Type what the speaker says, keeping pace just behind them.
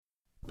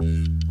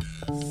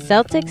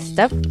Celtics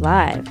Stuff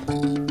Live,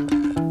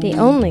 the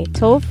only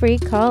toll-free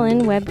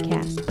call-in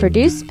webcast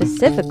produced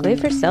specifically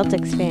for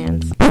Celtics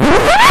fans.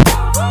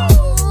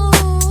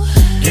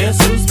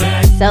 Guess who's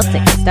back?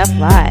 Celtics Stuff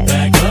Live.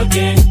 Back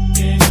again.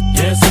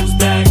 Guess who's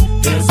back?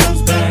 Guess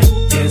who's back?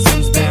 Guess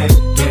who's back?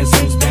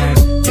 Guess who's back?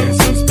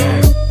 Guess who's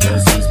back?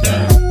 Guess who's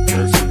back?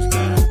 Guess who's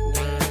back?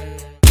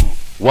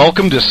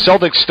 Welcome to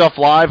Celtics Stuff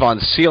Live on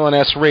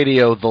CLNS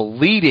Radio, the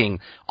leading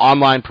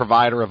online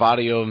provider of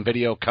audio and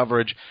video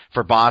coverage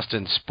for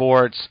Boston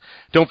sports.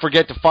 Don't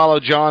forget to follow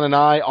John and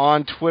I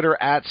on Twitter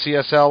at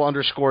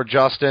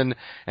CSL_Justin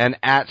and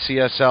at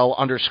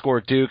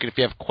CSL_Duke. And if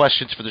you have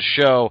questions for the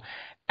show,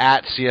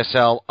 at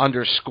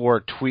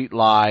CSL_tweet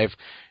live,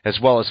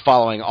 as well as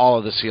following all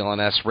of the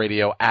CLNS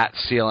Radio at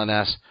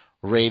CLNS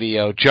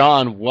Radio.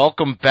 John,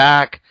 welcome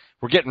back.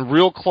 We're getting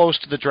real close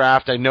to the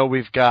draft. I know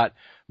we've got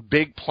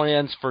big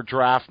plans for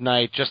draft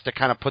night. Just to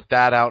kind of put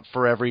that out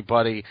for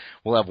everybody,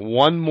 we'll have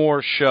one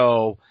more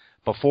show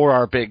before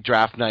our big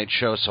draft night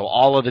show, so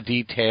all of the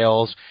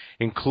details,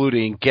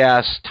 including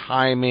guests,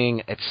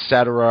 timing,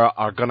 etc.,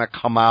 are going to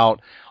come out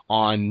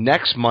on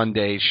next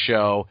Monday's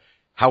show.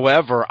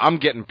 However, I'm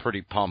getting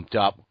pretty pumped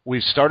up.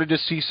 We've started to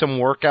see some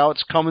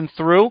workouts coming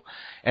through,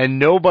 and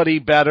nobody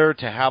better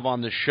to have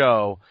on the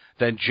show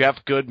than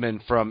Jeff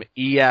Goodman from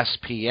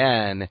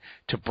ESPN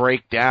to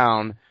break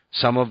down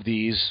some of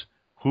these.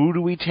 Who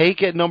do we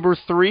take at number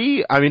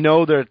 3? I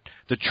know the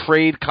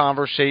trade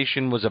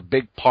conversation was a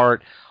big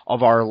part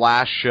of our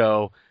last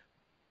show,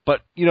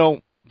 but,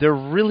 there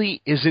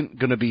really isn't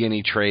going to be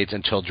any trades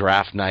until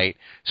draft night.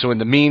 So in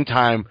the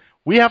meantime,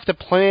 we have to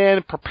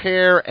plan,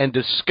 prepare, and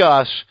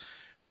discuss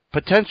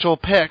potential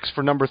picks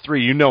for number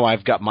 3.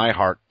 I've got my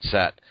heart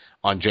set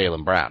on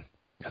Jaylen Brown.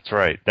 That's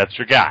right. That's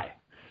your guy.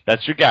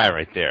 That's your guy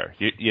right there.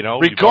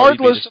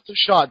 Regardless of the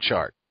shot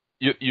chart.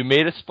 You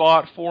made a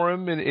spot for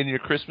him in your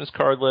Christmas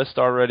card list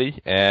already,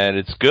 and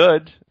it's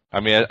good.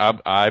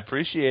 I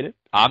appreciate it.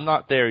 I'm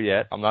not there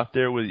yet. I'm not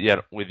there with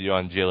you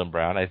on Jaylen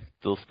Brown. I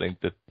still think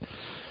that,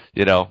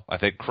 I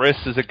think Chris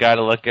is a guy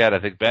to look at.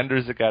 I think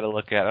Bender's a guy to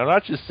look at. I'm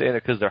not just saying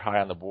it because they're high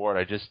on the board.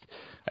 I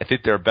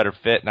think they're a better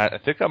fit, and I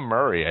think I'm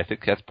Murray. I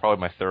think that's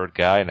probably my third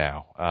guy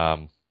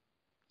now.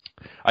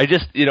 I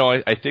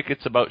think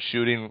it's about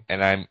shooting,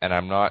 and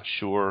I'm not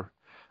sure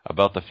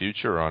about the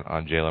future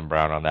on Jaylen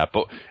Brown on that,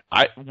 but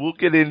we'll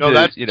get into. No,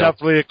 that's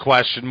definitely a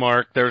question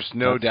mark. There's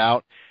no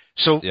doubt.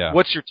 So,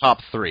 What's your top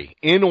 3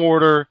 in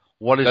order?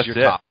 What is your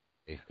top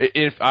 3?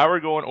 If I were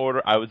going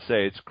order, I would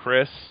say it's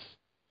Chris,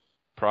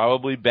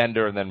 probably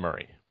Bender, and then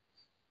Murray.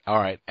 All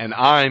right, and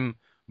I'm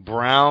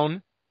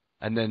Brown,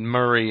 and then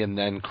Murray, and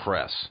then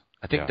Chris.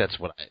 I think that's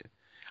what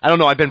I don't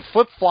know. I've been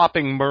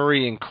flip-flopping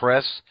Murray and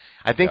Chris.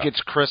 I think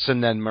it's Chris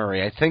and then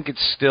Murray. I think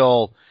it's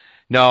still.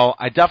 No,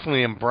 I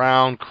definitely am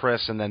Brown,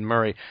 Chris, and then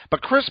Murray.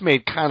 But Chris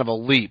made kind of a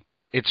leap.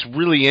 It's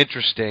really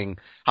interesting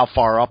how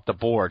far up the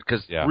board,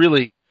 because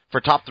really,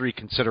 for top 3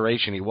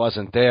 consideration, he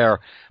wasn't there.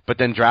 But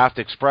then Draft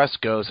Express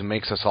goes and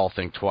makes us all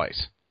think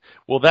twice.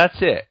 Well,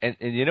 that's it. And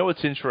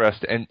what's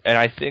interesting, and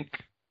I think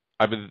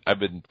I've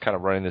been kind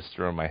of running this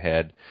through in my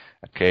head.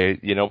 Okay,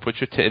 put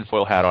your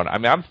tinfoil hat on.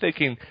 I'm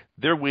thinking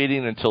they're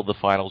waiting until the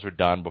finals are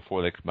done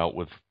before they come out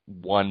with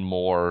one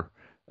more.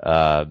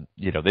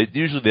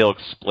 They'll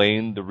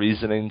explain the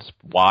reasonings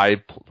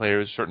why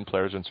certain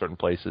players are in certain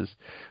places.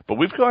 But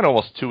we've gone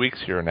almost 2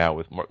 weeks here now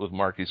with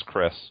Marquise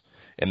Chris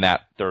in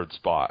that third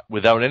spot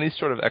without any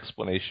sort of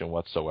explanation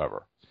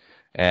whatsoever.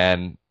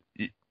 And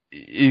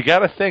you got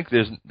to think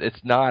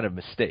it's not a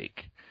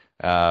mistake.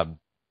 There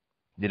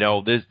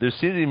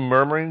seems to be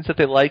murmurings that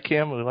they like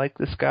him. We like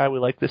this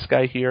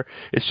guy here.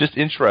 It's just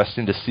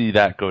interesting to see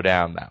that go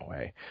down that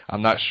way.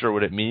 I'm not sure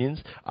what it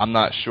means. I'm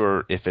not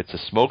sure if it's a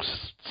smoke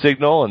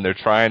signal and they're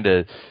trying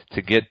to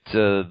get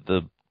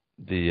the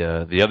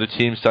other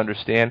teams to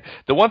understand.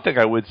 The one thing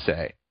I would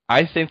say,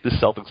 I think the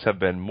Celtics have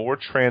been more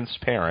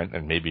transparent,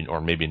 and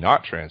maybe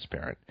not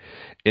transparent,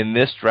 in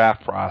this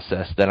draft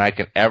process than I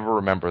can ever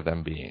remember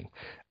them being.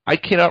 I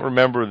cannot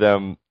remember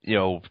them,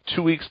 2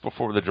 weeks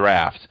before the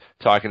draft,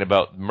 talking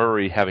about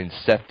Murray having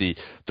set the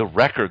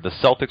record, the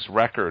Celtics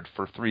record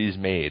for threes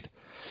made.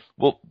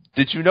 Well,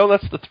 did you know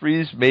that's the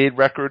threes made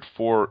record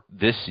for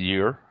this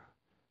year?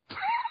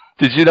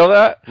 Did you know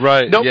that?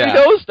 Right. Nobody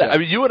knows that.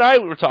 Yeah. You and I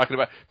were talking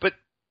about, but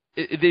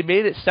they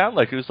made it sound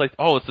like it was like,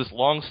 it's this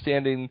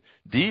long-standing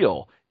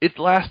deal. It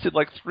lasted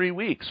like 3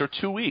 weeks or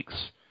 2 weeks.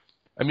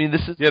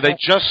 This is... Yeah, they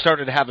just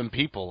started having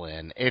people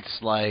in.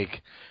 It's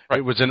like...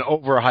 It was an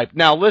overhype.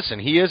 Now, listen,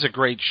 he is a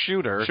great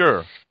shooter.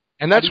 Sure.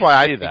 And that's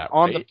why I think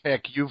on the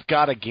pick, you've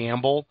got to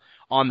gamble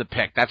on the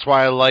pick. That's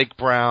why I like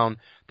Brown.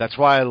 That's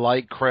why I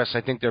like Chris. I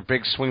think they're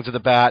big swings of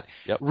the bat.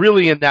 Yep.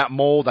 Really in that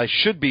mold, I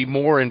should be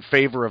more in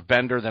favor of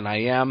Bender than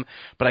I am.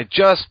 But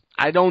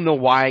I don't know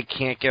why I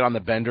can't get on the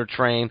Bender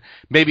train.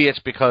 Maybe it's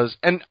because,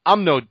 and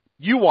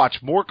you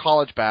watch more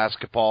college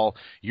basketball.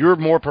 You're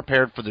more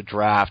prepared for the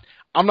draft.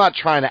 I'm not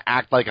trying to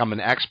act like I'm an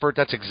expert.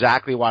 That's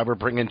exactly why we're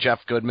bringing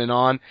Jeff Goodman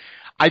on.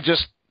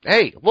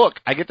 Hey, look,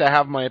 I get to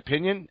have my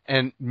opinion,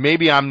 and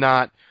maybe I'm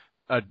not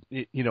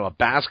a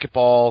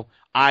basketball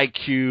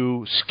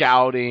IQ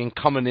scouting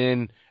coming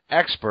in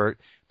expert,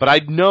 but I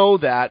know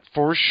that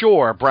for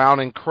sure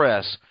Brown and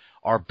Chris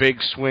are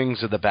big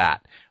swings of the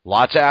bat.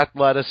 Lots of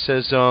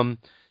athleticism,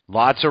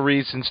 lots of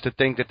reasons to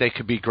think that they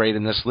could be great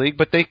in this league,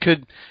 but they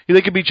could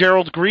be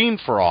Gerald Green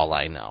for all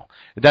I know.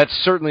 That's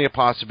certainly a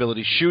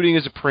possibility. Shooting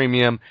is a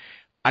premium.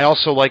 I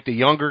also like the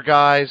younger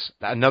guys.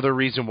 Another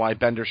reason why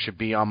Bender should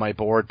be on my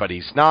board, but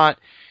he's not.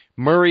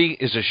 Murray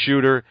is a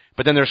shooter,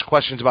 but then there's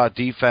questions about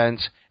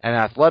defense and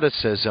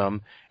athleticism,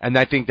 and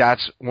I think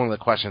that's one of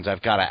the questions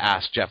I've got to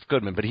ask Jeff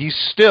Goodman. But he's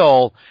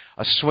still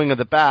a swing of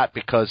the bat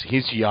because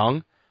he's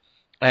young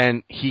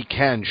and he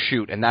can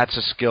shoot, and that's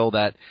a skill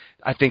that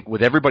I think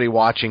with everybody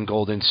watching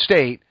Golden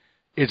State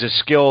is a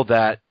skill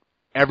that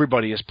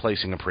everybody is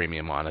placing a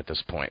premium on at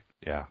this point.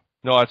 Yeah.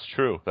 No, that's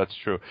true. That's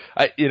true.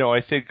 I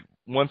think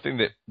one thing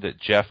that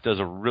Jeff does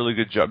a really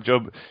good job.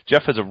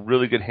 Jeff has a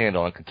really good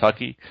handle on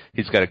Kentucky.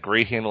 He's got a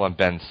great handle on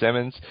Ben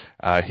Simmons.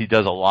 He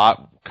does a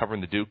lot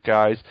covering the Duke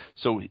guys.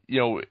 So,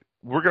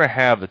 we're going to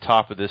have the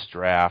top of this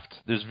draft.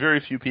 There's very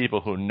few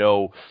people who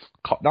know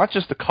not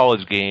just the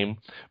college game,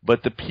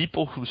 but the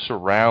people who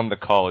surround the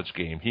college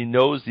game. He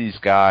knows these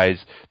guys,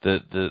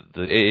 the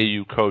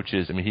AAU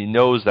coaches. I mean, he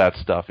knows that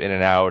stuff in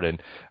and out.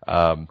 And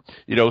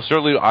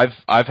certainly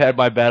I've had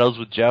my battles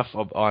with Jeff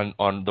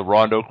on the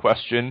Rondo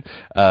question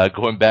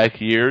going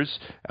back years.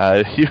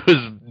 He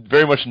was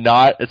very much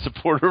not a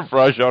supporter of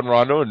Rajon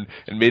Rondo and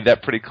made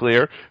that pretty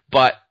clear.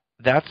 But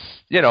that's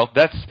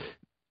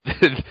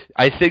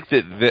I think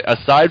that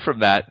aside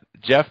from that,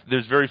 Jeff,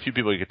 there's very few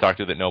people you can talk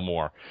to that know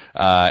more.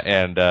 I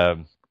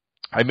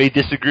may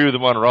disagree with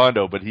him on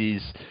Rondo, but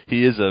he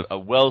is a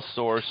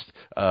well-sourced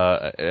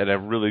and a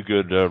really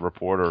good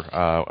reporter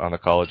on the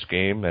college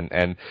game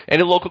and a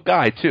local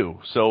guy, too.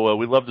 So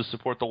we love to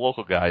support the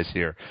local guys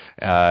here.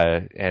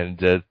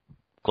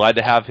 Glad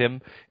to have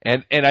him.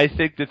 And I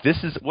think that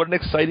this is what an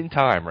exciting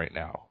time right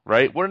now,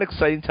 right? What an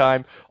exciting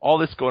time. All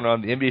this going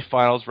on. The NBA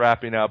Finals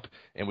wrapping up,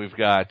 and we've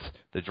got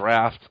the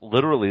draft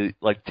literally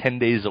like 10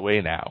 days away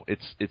now.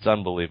 It's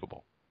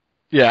unbelievable.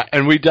 Yeah,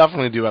 and we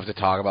definitely do have to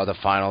talk about the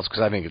finals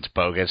because I think it's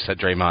bogus that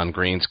Draymond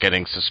Green's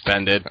getting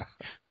suspended.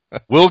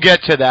 We'll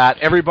get to that.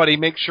 Everybody,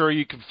 make sure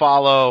you can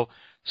follow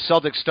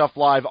Celtic Stuff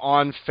Live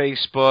on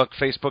Facebook,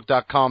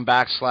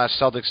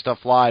 facebook.com/Celtic Stuff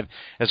Live,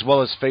 as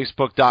well as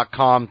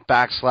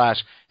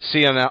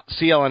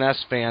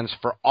facebook.com/CLNS fans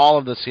for all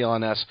of the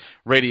CLNS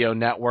radio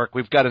network.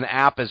 We've got an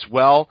app as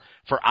well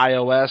for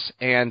iOS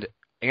and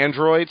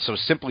Android, so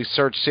simply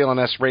search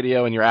CLNS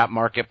Radio in your app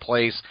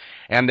marketplace.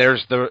 And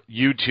there's the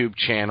YouTube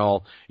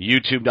channel,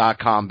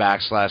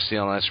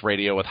 youtube.com/CLNS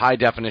Radio with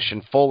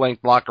high-definition,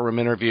 full-length locker room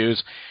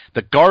interviews.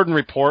 The Garden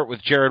Report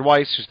with Jared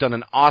Weiss, who's done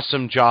an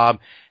awesome job.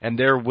 And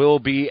there will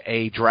be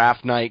a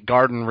draft night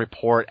Garden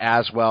Report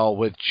as well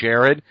with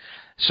Jared.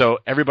 So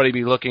everybody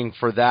be looking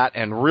for that.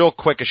 And real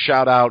quick, a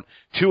shout-out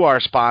to our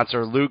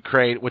sponsor, Loot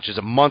Crate, which is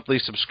a monthly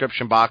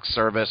subscription box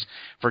service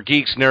for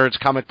geeks, nerds,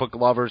 comic book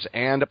lovers,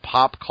 and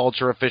pop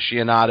culture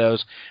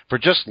aficionados. For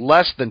just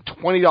less than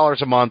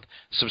 $20 a month,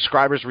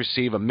 subscribers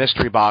receive a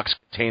mystery box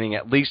containing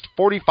at least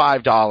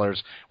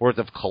 $45 worth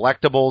of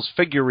collectibles,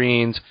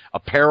 figurines,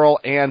 apparel,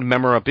 and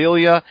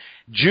memorabilia.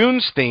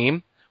 June's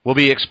theme, we'll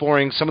be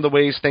exploring some of the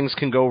ways things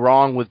can go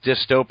wrong with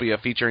dystopia,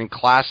 featuring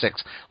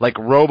classics like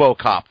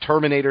RoboCop,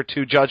 Terminator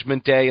 2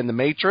 Judgment Day, and The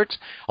Matrix,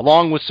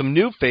 along with some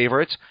new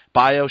favorites,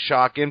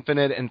 BioShock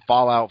Infinite and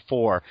Fallout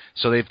 4.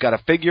 So they've got a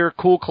figure,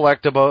 cool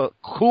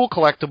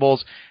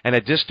collectibles, and a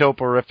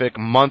dystoporific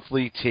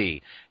monthly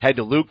tee. Head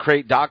to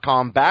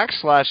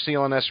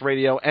lootcrate.com/CLNS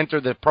Radio.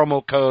 Enter the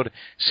promo code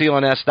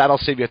CLNS. That'll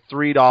save you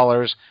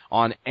 $3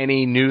 on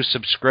any new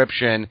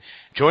subscription.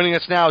 Joining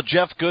us now,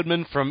 Jeff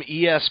Goodman from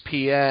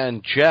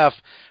ESPN. Jeff,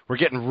 we're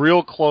getting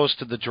real close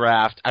to the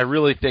draft. I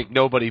really think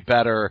nobody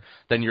better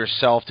than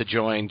yourself to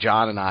join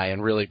John and I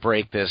and really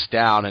break this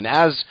down. And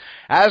as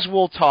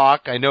we'll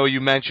talk, I know you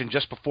mentioned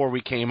just before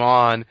we came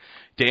on,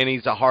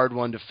 Danny's a hard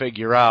one to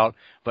figure out,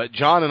 but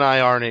John and I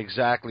aren't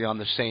exactly on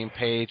the same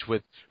page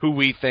with who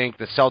we think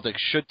the Celtics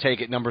should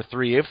take at number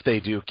 3 if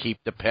they do keep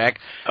the pick.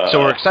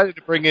 So we're excited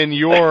to bring in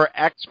your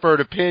expert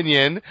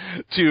opinion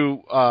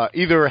to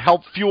either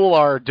help fuel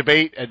our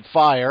debate and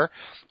fire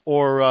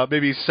or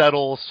maybe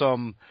settle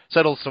some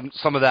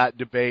of that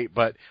debate.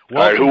 But all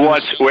right, who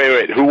wants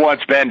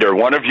Bender?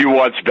 One of you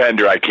wants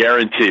Bender, I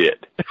guarantee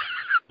it.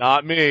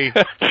 Not me.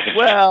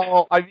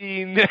 Well, I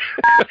mean,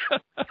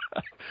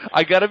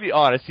 I got to be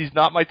honest. He's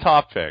not my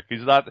top pick.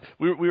 He's not.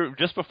 We were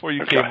just before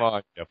you came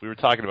on, Jeff. We were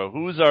talking about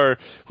who's our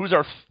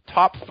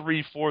top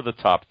 3 for the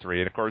top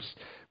 3, and of course,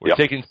 we're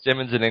taking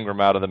Simmons and Ingram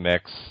out of the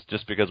mix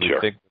just because we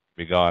think they'll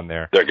be gone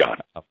there. They're gone.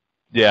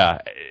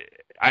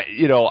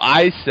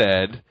 I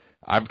said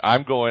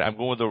I'm going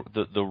with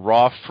the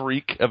raw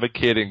freak of a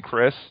kid in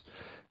Chris.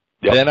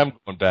 Yep. Then I'm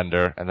going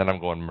Bender, and then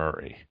I'm going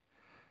Murray.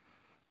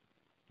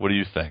 What do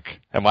you think?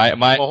 Am I?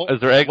 Is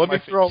there egg? Let me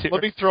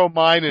throw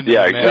mine in.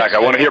 Yeah, exactly. I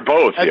want to hear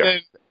both.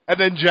 And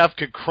then Jeff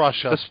could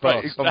crush us.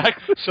 Right,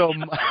 exactly. So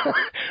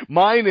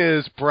mine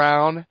is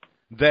Brown,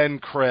 then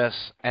Chris,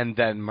 and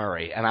then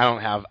Murray. And I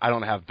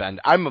don't have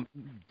Bender.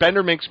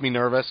 Bender makes me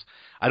nervous.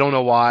 I don't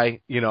know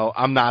why.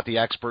 I'm not the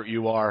expert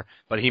you are,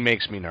 but he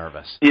makes me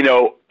nervous.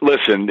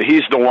 Listen,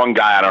 he's the one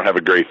guy I don't have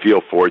a great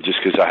feel for just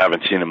because I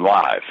haven't seen him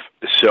live.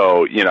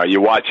 So, you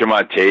watch him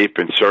on tape,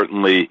 and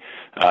certainly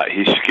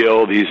he's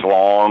skilled, he's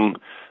long,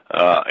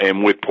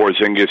 and with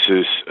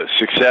Porzingis'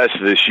 success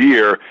this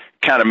year,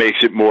 kind of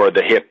makes it more of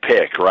the hip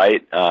pick,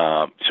 right?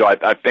 So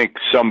I think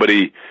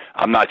somebody,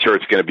 I'm not sure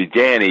it's going to be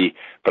Danny,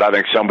 but I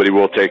think somebody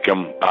will take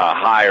him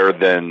higher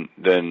than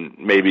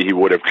maybe he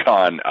would have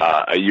gone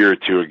a year or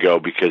two ago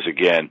because,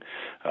 again,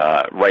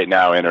 right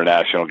now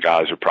international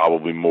guys are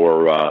probably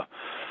more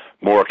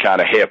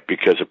kind of hip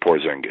because of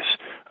Porzingis.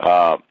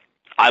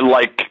 I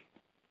like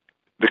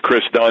the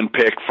Chris Dunn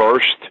pick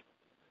first.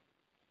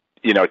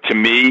 To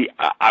me,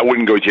 I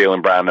wouldn't go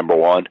Jaylen Brown number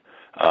one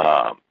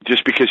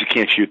just because he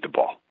can't shoot the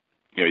ball.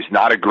 He's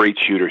not a great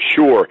shooter.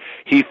 Sure,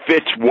 he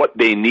fits what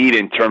they need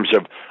in terms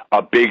of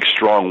a big,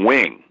 strong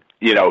wing,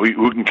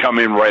 who can come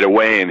in right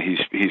away, and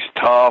he's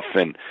tough.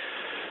 And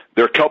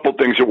there are a couple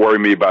things that worry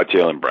me about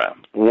Jaylen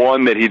Brown.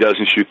 One, that he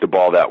doesn't shoot the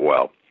ball that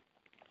well.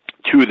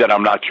 Two, that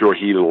I'm not sure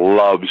he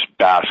loves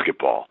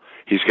basketball.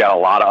 He's got a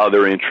lot of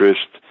other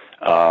interests.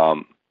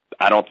 I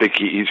don't think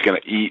he's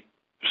going to eat,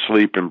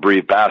 sleep, and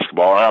breathe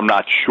basketball, and I'm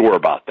not sure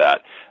about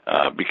that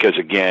because,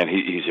 again,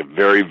 he's a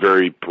very,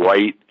 very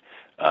bright,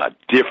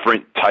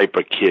 different type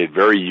of kid,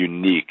 very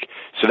unique.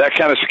 So that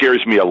kind of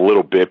scares me a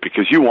little bit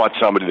because you want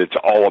somebody that's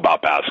all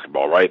about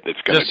basketball, right?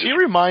 That's going to. Does he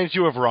remind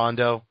you of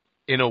Rondo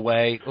in a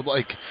way?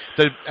 Like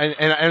the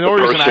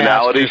only reason I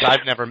ask is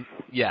I've never.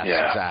 Yes,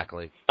 yeah.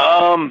 Exactly.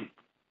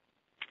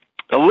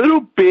 A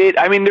little bit.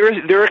 I mean,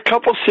 there are a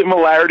couple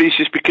similarities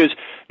just because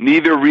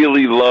neither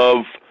really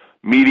love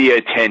media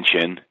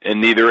attention,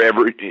 and neither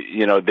ever,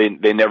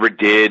 they never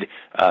did.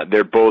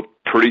 They're both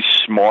pretty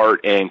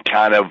smart and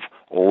kind of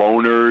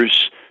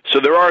loners. So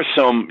there are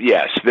some,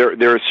 yes,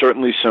 there are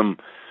certainly some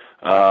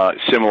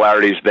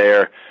similarities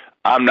there.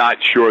 I'm not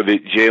sure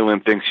that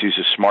Jaylen thinks he's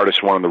the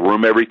smartest one in the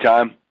room every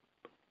time,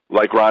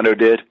 like Rondo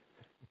did.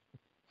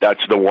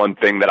 That's the one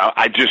thing that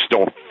I just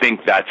don't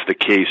think that's the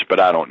case, but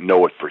I don't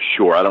know it for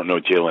sure. I don't know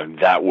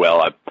Jaylen that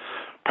well. I've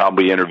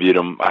probably interviewed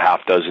him a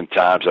half dozen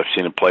times. I've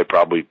seen him play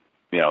probably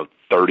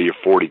 30 or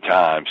 40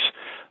 times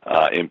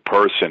in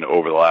person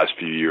over the last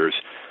few years.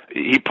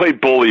 He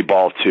played bully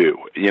ball too.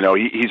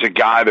 He's a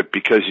guy that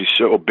because he's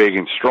so big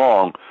and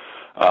strong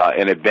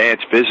and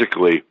advanced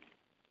physically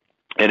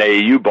in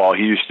AAU ball,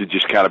 he used to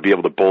just kind of be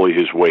able to bully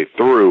his way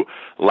through.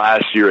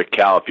 Last year at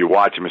Cal, if you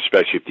watch him,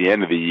 especially at the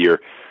end of the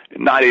year,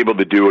 not able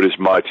to do it as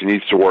much. He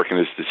needs to work in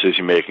his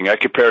decision-making. I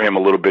compare him a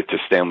little bit to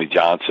Stanley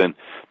Johnson,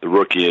 the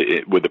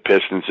rookie with the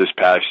Pistons this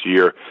past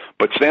year.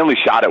 But Stanley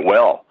shot it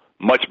well,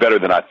 much better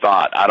than I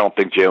thought. I don't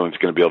think Jaylen's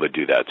going to be able to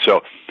do that.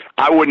 So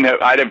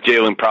I'd have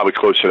Jaylen probably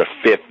closer to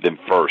fifth than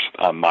first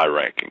on my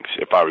rankings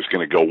if I was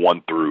going to go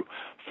 1 through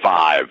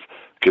 5,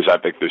 because I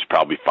think there's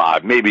probably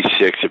 5, maybe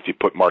 6 if you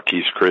put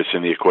Marquise Chris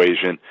in the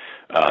equation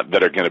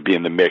that are going to be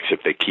in the mix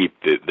if they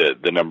keep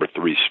the number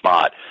 3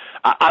 spot.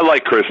 I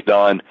like Chris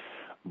Dunn.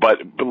 But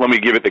let me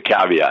give it the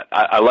caveat.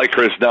 I like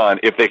Chris Dunn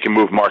if they can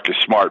move Marcus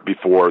Smart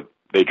before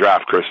they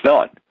draft Chris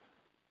Dunn.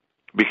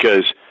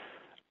 Because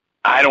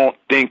I don't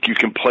think you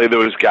can play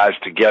those guys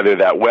together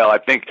that well. I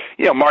think,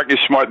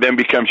 Marcus Smart then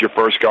becomes your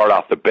first guard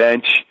off the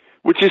bench,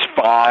 which is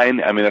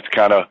fine. I mean, that's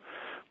kind of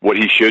what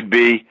he should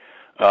be.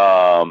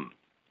 I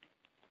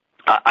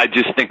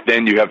just think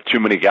then you have too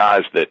many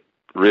guys that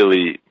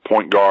really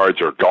point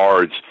guards or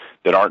guards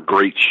that aren't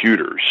great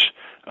shooters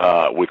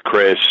with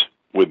Chris,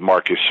 with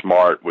Marcus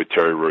Smart, with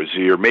Terry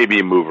Rozier. Maybe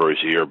you move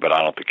Rozier, but I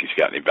don't think he's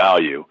got any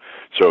value.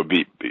 So it'd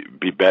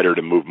be better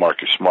to move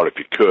Marcus Smart if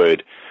you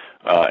could.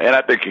 And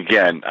I think,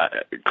 again,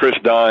 Chris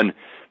Dunn,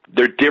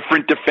 they're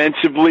different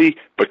defensively,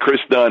 but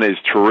Chris Dunn is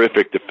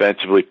terrific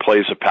defensively,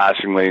 plays the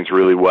passing lanes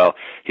really well.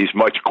 He's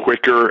much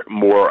quicker,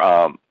 more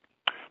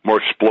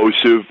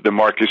explosive than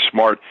Marcus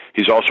Smart.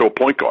 He's also a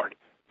point guard.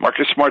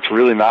 Marcus Smart's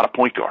really not a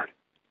point guard.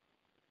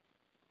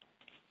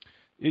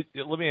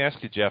 Let me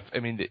ask you, Jeff,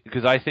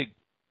 because I think,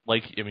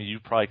 you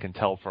probably can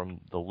tell from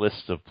the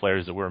list of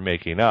players that we're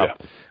making up.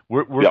 Yeah.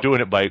 We're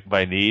doing it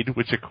by need,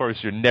 which of course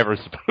you're never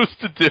supposed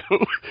to do.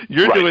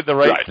 You're doing the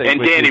right thing.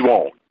 And Danny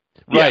won't.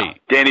 Right. Yeah,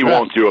 Danny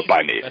won't do it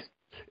by need.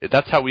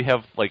 That's how we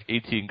have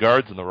 18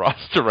 guards in the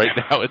roster right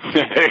now.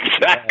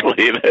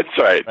 Exactly. That's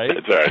right.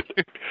 That's right.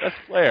 That's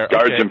Flair.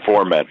 Guards and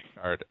 4 men.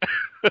 Guard.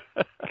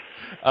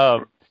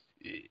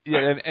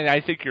 And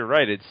I think you're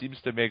right. It seems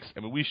to make.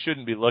 We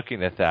shouldn't be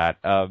looking at that.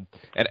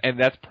 And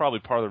that's probably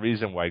part of the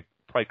reason why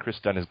Chris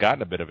Dunn has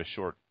gotten a bit of a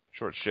short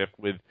shift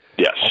with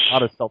a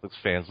lot of Celtics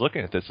fans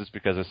looking at this, is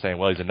because they're saying,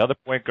 well, he's another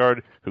point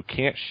guard who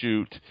can't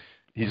shoot.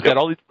 He's got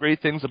all these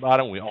great things about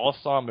him. We all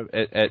saw him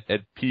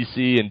at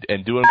PC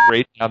and doing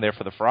great down there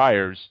for the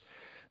Friars,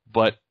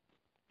 but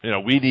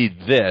we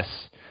need this.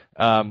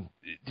 Do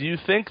you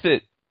think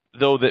that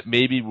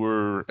maybe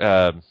we're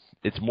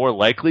it's more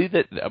likely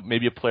that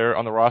maybe a player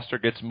on the roster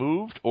gets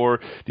moved, or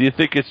do you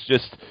think it's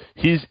just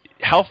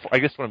I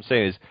guess what I'm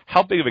saying is,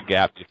 how big of a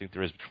gap do you think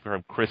there is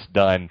from Chris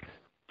Dunn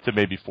to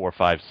maybe 4,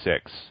 5,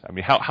 6? I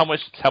mean, how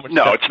much?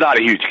 No, it's not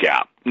a huge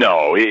gap.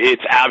 No,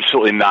 it's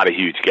absolutely not a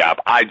huge gap.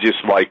 I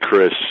just like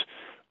Chris.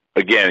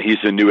 Again, he's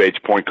the new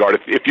age point guard.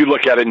 If you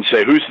look at it and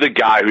say, who's the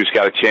guy who's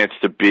got a chance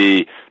to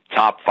be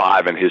top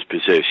 5 in his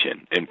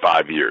position in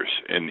 5 years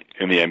in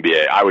the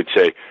NBA, I would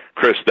say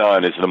Chris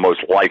Dunn is the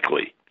most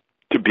likely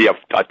to be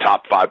a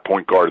top 5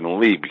 point guard in the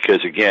league because,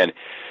 again,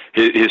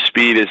 his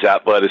speed, his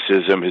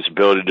athleticism, his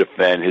ability to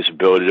defend, his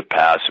ability to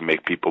pass and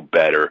make people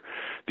better.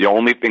 The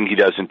only thing he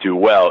doesn't do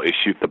well is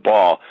shoot the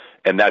ball,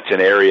 and that's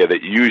an area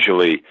that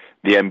usually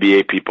the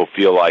NBA people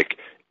feel like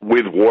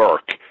with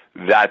work,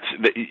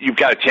 you've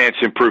got a chance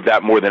to improve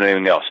that more than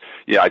anything else.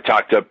 I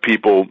talked to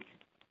people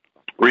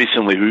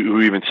recently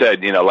who even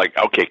said, like,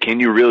 okay, can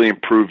you really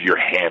improve your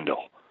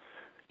handle?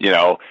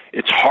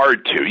 It's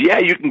hard to. Yeah,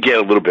 you can get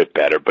a little bit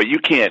better, but you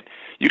can't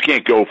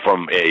go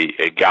from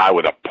a guy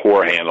with a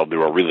poor handle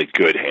to a really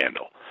good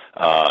handle.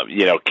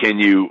 Can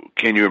you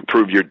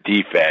improve your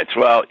defense?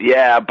 Well,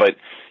 yeah, but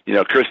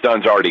Chris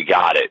Dunn's already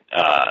got it.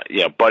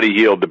 Buddy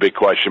Hield, the big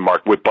question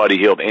mark with Buddy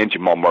Hield and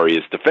Jamal Murray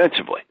is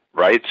defensively,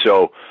 right?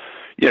 So,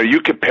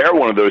 you could pair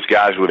one of those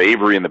guys with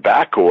Avery in the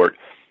backcourt,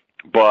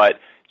 but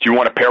do you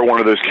want to pair one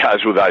of those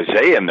guys with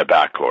Isaiah in the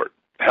backcourt?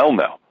 Hell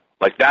no.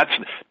 Like that's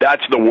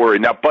the worry.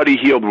 Now, Buddy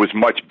Hield was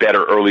much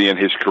better early in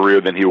his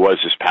career than he was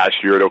this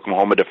past year at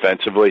Oklahoma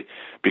defensively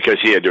because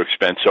he had to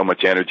expend so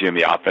much energy in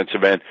the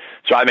offensive end.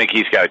 So I think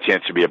he's got a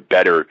chance to be a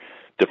better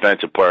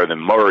defensive player than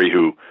Murray,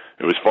 who,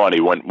 it was funny,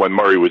 when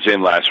Murray was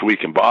in last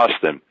week in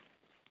Boston,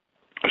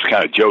 I was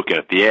kind of joking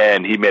at the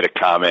end. He made a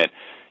comment,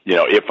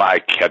 if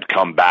I had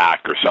come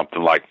back or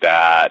something like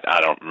that.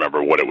 I don't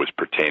remember what it was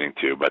pertaining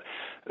to, but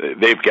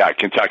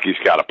Kentucky's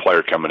got a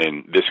player coming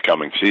in this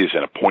coming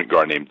season, a point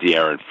guard named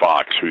De'Aaron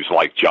Fox, who's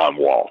like John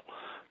Wall.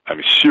 I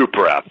mean,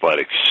 super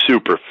athletic,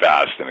 super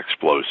fast and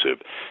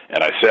explosive.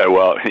 And I said,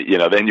 well,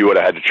 then you would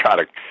have had to try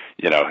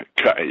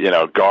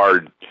to,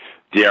 guard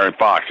De'Aaron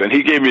Fox. And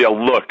he gave me a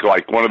look,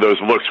 like one of those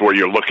looks where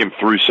you're looking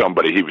through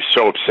somebody. He was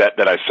so upset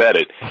that I said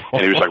it.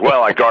 And he was like,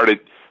 well, I guarded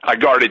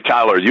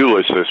Tyler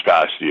Ulis this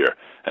past year.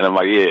 And I'm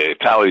like, yeah,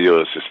 Tyler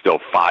Ulis is still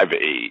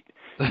 5'8",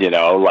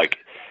 like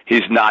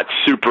he's not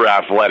super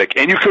athletic.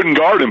 And you couldn't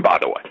guard him, by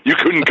the way. You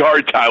couldn't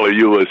guard Tyler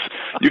Ulis.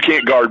 You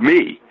can't guard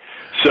me.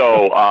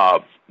 So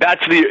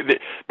that's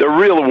the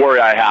real worry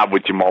I have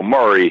with Jamal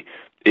Murray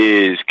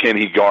is, can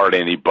he guard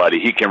anybody?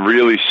 He can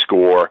really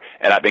score,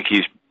 and I think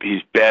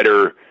he's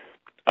better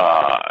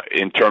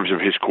in terms of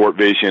his court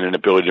vision and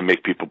ability to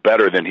make people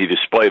better than he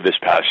displayed this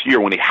past year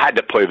when he had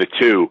to play the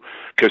 2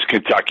 because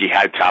Kentucky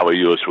had Tyler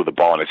Ulis with the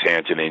ball in his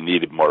hands and they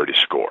needed Murray to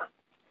score.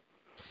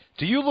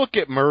 Do you look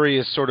at Murray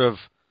as sort of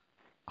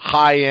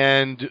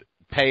high-end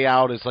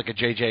payout as like a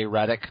J.J.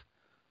 Redick?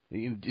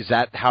 Is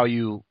that how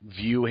you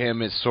view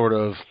him as sort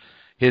of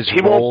his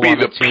role on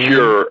the team?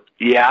 Pure.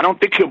 Yeah, I don't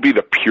think he'll be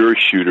the pure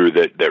shooter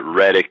that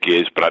Redick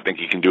is, but I think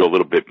he can do a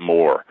little bit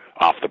more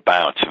off the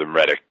bounce than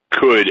Redick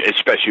could,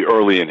 especially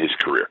early in his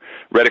career.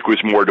 Redick was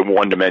more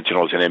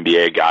one-dimensional as an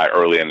NBA guy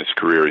early in his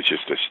career. He's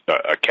just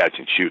a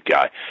catch-and-shoot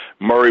guy.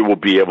 Murray will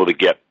be able to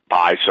get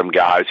by some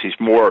guys. He's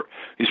more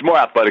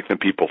athletic than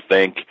people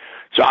think.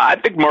 So I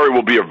think Murray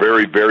will be a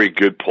very, very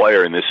good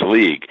player in this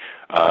league.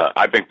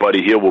 I think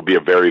Buddy Hield will be a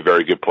very,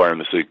 very good player in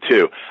this league,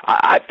 too.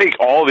 I think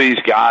all these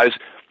guys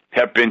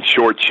have been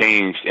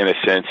shortchanged in a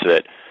sense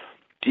that,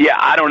 yeah,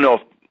 I don't know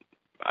if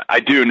I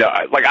do know.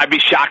 Like, I'd be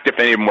shocked if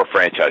any of them were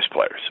franchise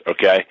players,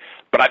 okay?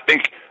 But I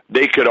think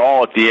they could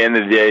all, at the end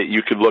of the day,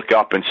 you could look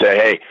up and say,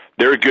 hey,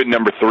 they're a good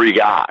number 3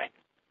 guy,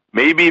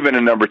 maybe even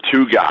a number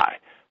 2 guy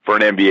for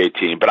an NBA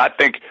team. But I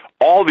think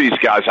all these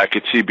guys I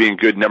could see being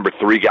good number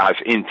 3 guys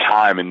in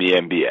time in the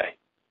NBA.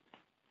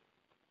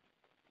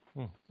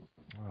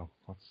 Wow,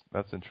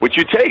 that's interesting. Which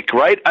you take,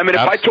 right? I mean,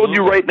 Absolutely. If I told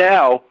you right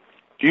now,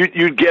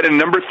 you'd get a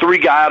number 3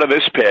 guy out of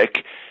this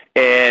pick,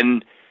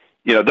 and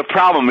the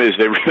problem is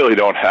they really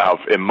don't have,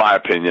 in my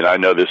opinion, I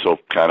know this will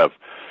kind of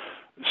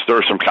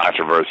stir some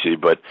controversy,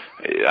 but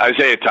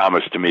Isaiah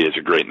Thomas to me is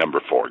a great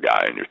number 4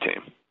 guy on your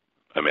team.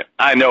 I mean,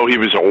 I know he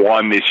was a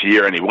 1 this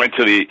year, and he went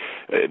to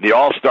the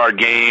All-Star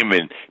game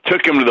and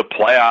took him to the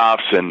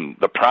playoffs and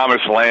the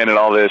Promised Land and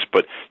all this,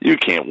 but you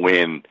can't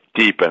win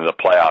deep into the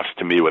playoffs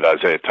to me with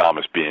Isaiah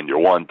Thomas being your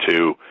 1,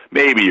 2,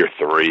 maybe your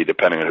 3,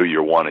 depending on who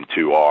your 1 and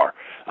 2 are.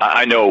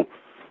 I know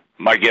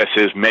my guess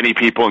is many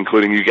people,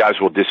 including you guys,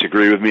 will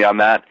disagree with me on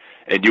that,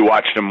 and you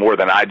watched him more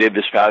than I did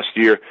this past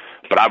year,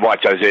 but I've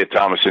watched Isaiah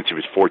Thomas since he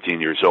was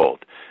 14 years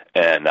old.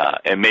 And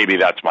maybe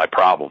that's my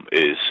problem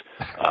is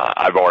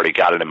I've already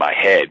got it in my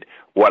head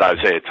what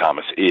Isaiah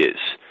Thomas is.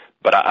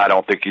 But I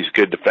don't think he's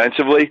good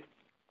defensively.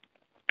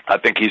 I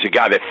think he's a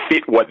guy that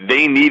fit what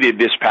they needed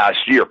this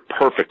past year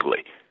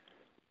perfectly.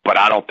 But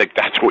I don't think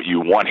that's what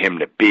you want him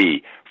to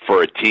be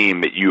for a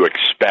team that you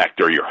expect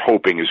or you're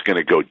hoping is going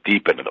to go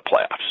deep into the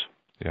playoffs.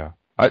 Yeah.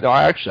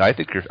 I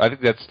think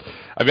that's.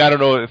 I mean, I don't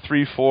know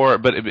 3, 4,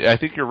 but I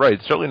think you're right.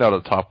 It's certainly not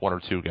a top 1 or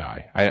 2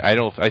 guy. I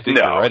think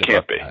you're right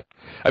about that.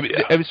 I mean,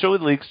 certainly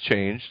the league's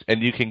changed,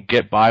 and you can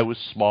get by with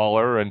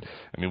smaller. And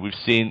I mean, we've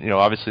seen,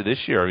 obviously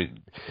this year. I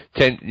mean,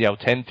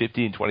 10,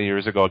 15, 20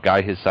 years ago, a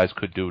guy his size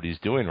could do what he's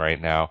doing right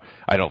now.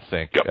 I don't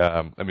think.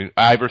 Yep. I mean,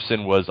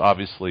 Iverson was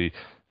obviously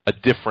a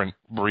different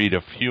breed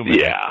of human.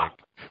 Yeah. I think,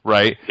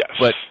 right. Yes.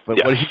 But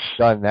yes. what he's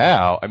done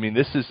now, I mean,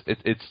 this is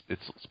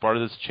it's part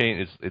of this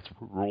chain. It's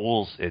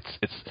rules. It's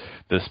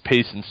this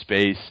pace and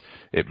space.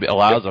 It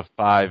allows a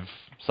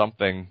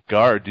 5-something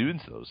guard doing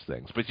those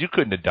things, but you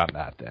couldn't have done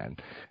that then.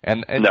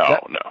 And no.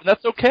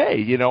 That's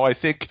okay. I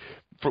think,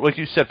 for like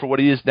you said, for what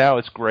he is now,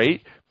 it's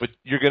great. But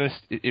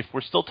if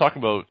we're still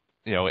talking about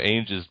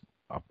Ainge's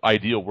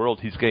ideal world,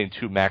 he's getting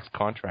 2 max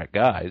contract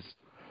guys.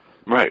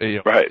 Right.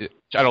 Right.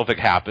 I don't think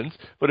happens,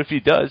 but if he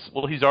does,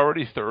 well, he's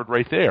already third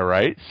right there,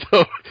 right?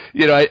 So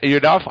you're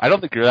not. I don't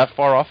think you're that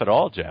far off at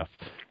all, Jeff.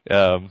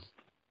 I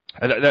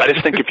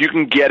just think if you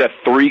can get a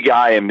 3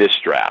 guy in this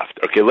draft,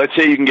 okay, let's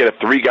say you can get a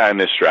 3 guy in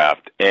this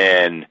draft,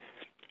 and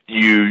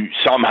you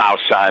somehow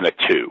sign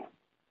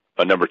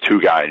a number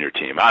 2 guy in your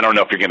team. I don't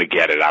know if you're going to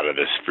get it out of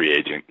this free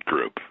agent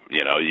group.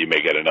 You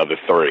may get another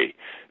 3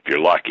 if you're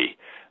lucky,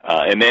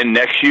 and then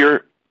next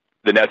year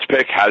the Nets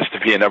pick has to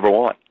be a number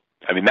 1.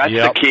 I mean, that's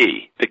the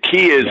key. The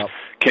key is,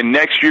 can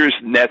next year's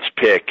Nets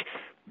pick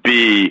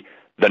be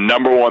the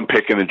number 1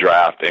 pick in the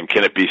draft, and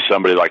can it be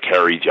somebody like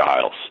Harry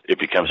Giles, if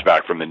he comes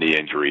back from the knee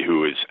injury,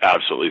 who is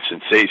absolutely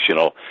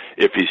sensational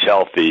if he's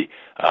healthy?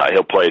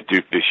 He'll play at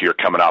Duke this year,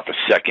 coming off a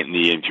second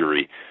knee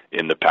injury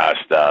in the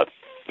past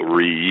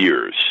 3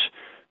 years.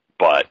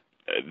 But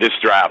this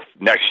draft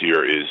next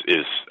year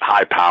is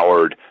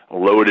high-powered,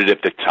 loaded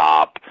at the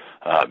top.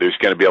 There's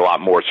going to be a lot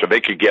more, so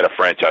they could get a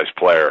franchise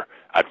player,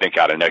 I think,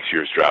 out of next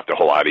year's draft a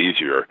whole lot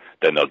easier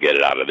than they'll get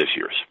it out of this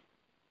year's.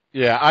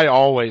 Yeah, I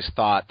always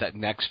thought that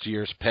next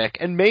year's pick,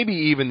 and maybe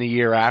even the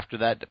year after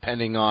that,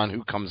 depending on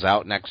who comes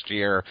out next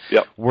year,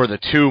 were the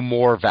 2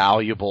 more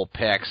valuable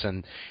picks.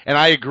 And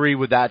I agree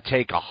with that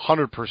take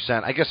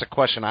 100%. I guess a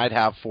question I'd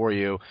have for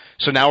you,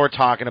 so now we're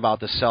talking about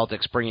the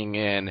Celtics bringing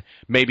in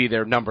maybe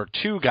their number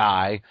 2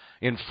 guy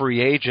in free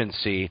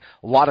agency.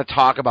 A lot of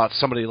talk about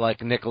somebody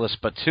like Nicholas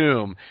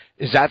Batum.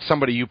 Is that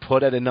somebody you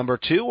put at a number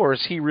 2, or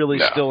is he really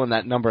still in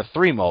that number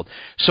 3 mold?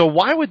 So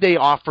why would they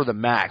offer the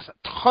max?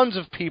 Tons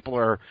of people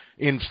are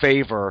in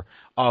favor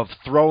of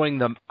throwing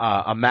them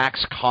a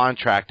max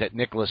contract at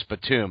Nicholas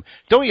Batum.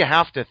 Don't you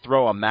have to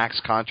throw a max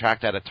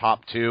contract at a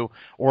top 2,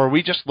 or are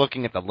we just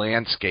looking at the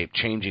landscape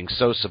changing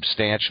so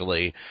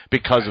substantially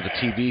because of the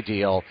TV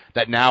deal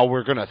that now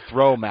we're going to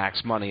throw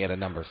max money at a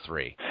number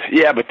 3?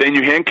 Yeah, but then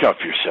you handcuff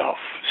yourself.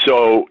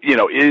 So,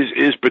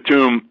 is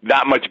Batum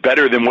that much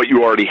better than what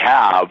you already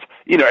have?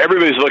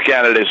 Everybody's looking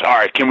at it as, all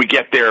right, can we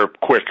get there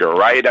quicker,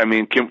 right? I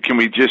mean, can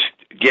we just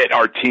get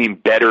our team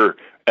better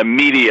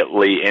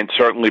immediately? And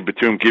certainly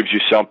Batum gives you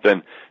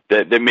something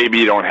that maybe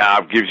you don't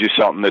have, gives you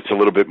something that's a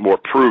little bit more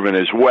proven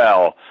as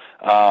well.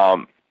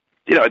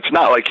 It's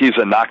not like he's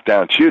a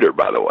knockdown shooter,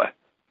 by the way.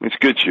 He's a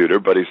good shooter,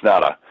 but he's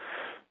not a,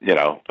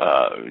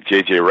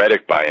 J.J.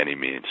 Redick by any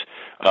means.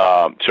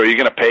 So you're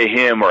going to pay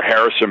him or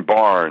Harrison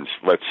Barnes,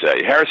 let's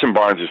say. Harrison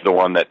Barnes is the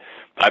one that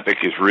I think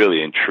is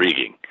really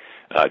intriguing.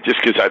 Just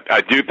because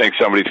I do think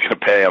somebody's going to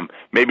pay him,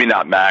 maybe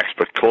not max,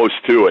 but close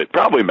to it.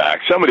 Probably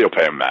max. Somebody will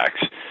pay him max.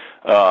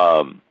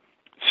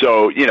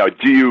 So,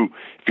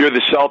 if you're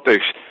the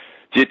Celtics,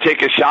 do you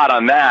take a shot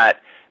on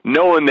that,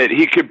 knowing that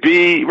he could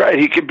be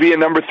a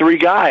number 3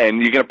 guy,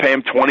 and you're going to pay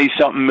him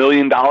 $20-something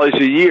million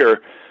a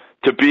year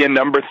to be a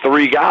number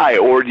 3 guy?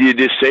 Or do you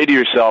just say to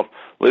yourself,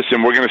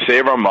 listen, we're going to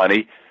save our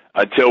money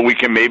until we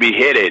can maybe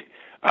hit it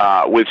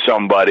with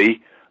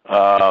somebody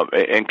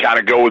and kind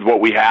of go with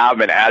what we have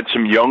and add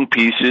some young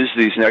pieces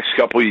these next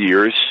couple of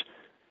years?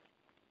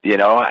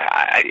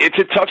 It's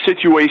a tough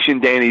situation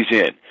Danny's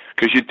in,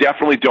 because you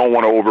definitely don't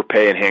want to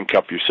overpay and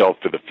handcuff yourself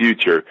to the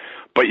future,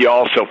 but you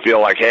also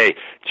feel like, hey,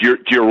 do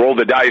you roll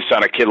the dice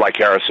on a kid like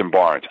Harrison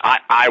Barnes?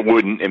 I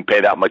wouldn't and pay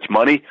that much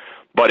money,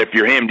 but if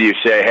you're him, do you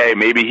say, hey,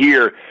 maybe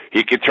here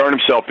he could turn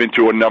himself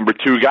into a number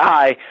 2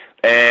 guy,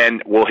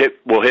 and we'll hit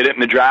it in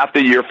the draft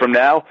a year from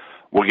now.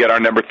 We'll get our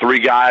number 3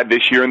 guy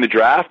this year in the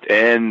draft,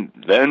 and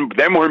then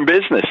we're in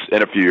business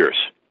in a few years.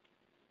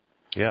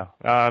 Yeah,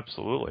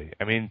 absolutely.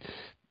 I mean,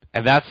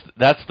 and that's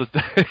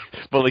the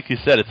but like you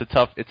said, it's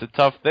a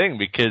tough thing,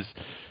 because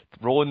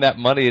rolling that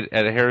money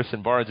at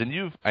Harrison Barnes, and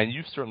you've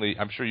certainly,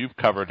 I'm sure you've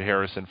covered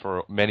Harrison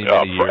for many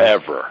years.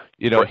 Forever.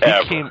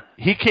 Forever.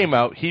 He came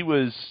out.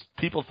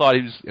 People thought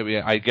he was. I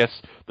mean, I guess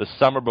the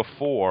summer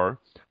before,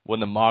 when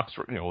the mocks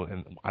were,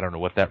 and I don't know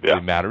what that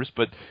really matters,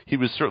 but he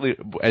was certainly,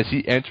 as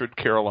he entered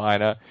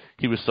Carolina,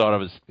 he was thought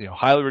of as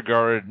highly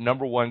regarded,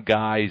 number 1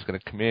 guy. He's going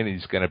to come in,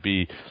 he's going to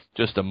be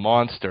just a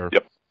monster.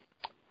 Yep.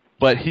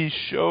 But he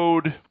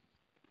showed,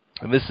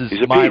 and this is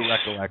my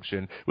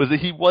recollection, was that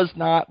he was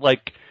not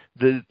like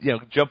the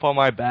jump on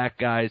my back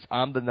guys.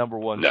 I'm the number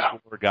 1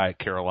 scorer guy at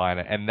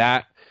Carolina, and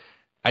that,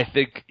 I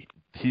think,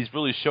 he's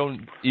really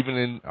shown, even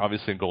in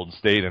obviously in Golden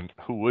State, and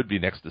who would be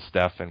next to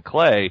Steph and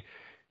Clay,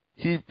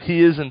 he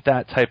isn't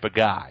that type of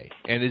guy.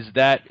 And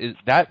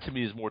that to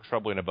me is more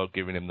troubling about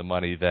giving him the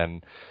money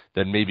than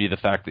maybe the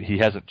fact that he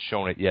hasn't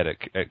shown it yet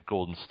at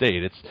Golden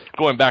State. It's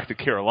going back to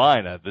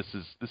Carolina. This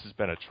has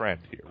been a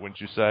trend here, wouldn't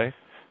you say?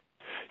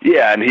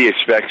 Yeah, and he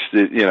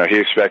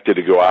expected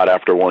to go out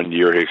after 1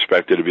 year. He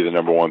expected to be the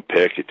number one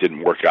pick. It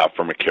didn't work out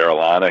for him at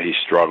Carolina. He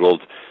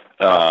struggled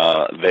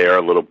there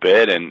a little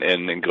bit, and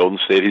in Golden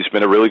State he's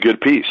been a really good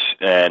piece.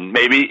 And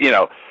maybe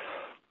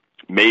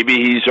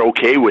he's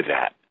okay with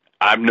that.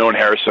 I've known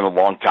Harrison a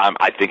long time.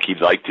 I think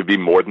he'd like to be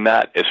more than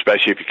that,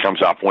 especially if he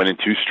comes off winning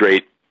 2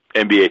 straight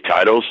NBA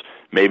titles.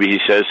 Maybe he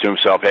says to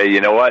himself, hey,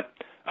 you know what?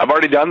 I've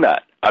already done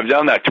that. I've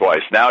done that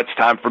twice. Now it's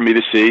time for me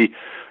to see,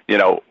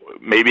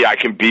 maybe I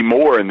can be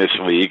more in this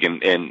league,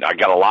 and I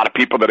got a lot of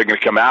people that are going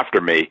to come after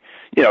me.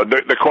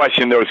 The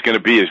question, though, is going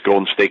to be, is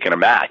Golden State going to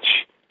match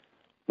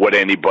what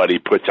anybody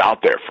puts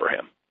out there for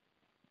him?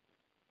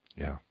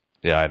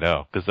 Yeah, I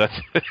know, because that's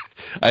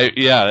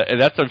and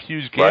that's a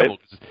huge gamble.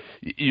 Right?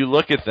 You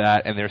look at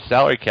that and their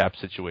salary cap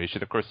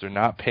situation. Of course, they're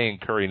not paying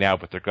Curry now,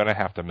 but they're going to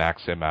have to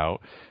max him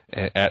out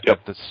at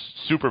the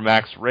super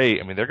max rate.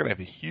 I mean, they're going to have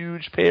a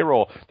huge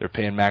payroll. They're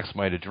paying max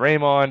money to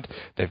Draymond.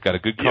 They've got a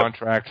good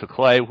contract to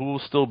Clay, who will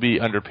still be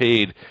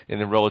underpaid in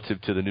the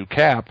relative to the new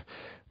cap.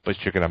 But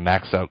you're going to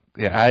max out.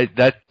 Yeah,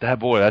 that's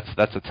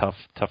a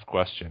tough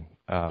question.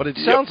 But it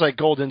sounds like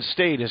Golden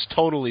State is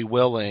totally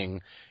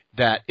willing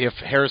that if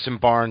Harrison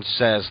Barnes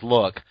says,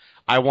 look,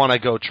 I want to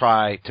go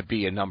try to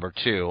be a number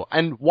 2.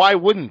 And why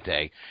wouldn't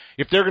they?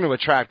 If they're going to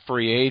attract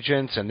free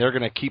agents and they're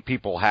going to keep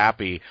people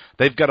happy,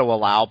 they've got to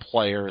allow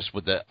players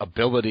with the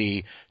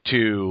ability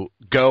to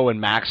go and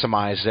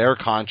maximize their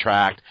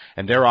contract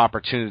and their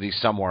opportunities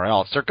somewhere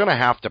else. They're going to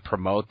have to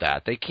promote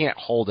that. They can't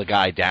hold a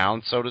guy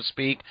down, so to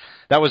speak.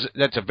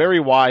 That's a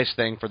very wise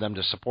thing for them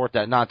to support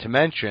that. Not to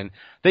mention,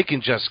 they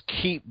can just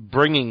keep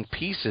bringing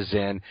pieces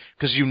in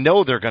because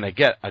they're going to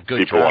get a good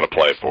people want to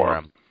play for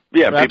them.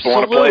 Yeah, Absolutely. People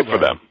want to play for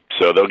them.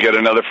 So they'll get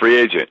another free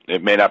agent.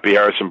 It may not be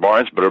Harrison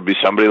Barnes, but it'll be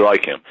somebody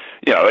like him.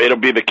 It'll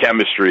be the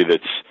chemistry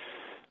that's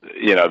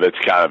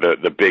kind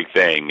of the big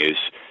thing is,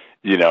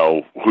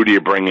 who do you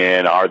bring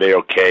in? Are they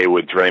okay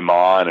with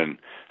Draymond and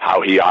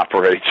how he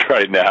operates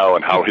right now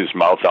and how his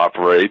mouth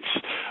operates?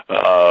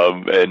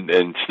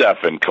 And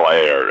Steph and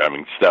Clay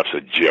Steph's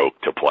a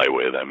joke to play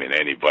with. I mean,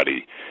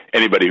 anybody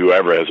who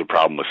ever has a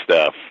problem with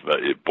Steph,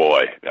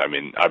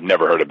 I've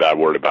never heard a bad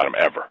word about him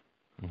ever.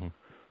 Mm-hmm.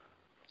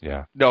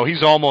 Yeah. No,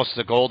 he's almost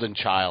the golden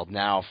child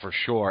now for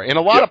sure, in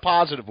a lot of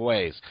positive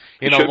ways.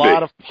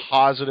 Of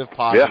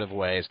positive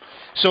ways.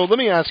 So let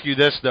me ask you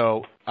this,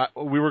 though.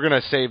 We were going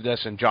to save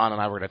this, and John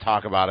and I were going to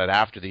talk about it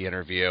after the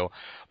interview,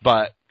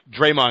 but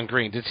Draymond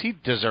Green, does he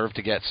deserve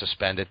to get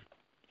suspended?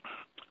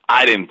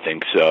 I didn't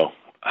think so.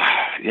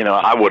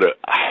 I would have...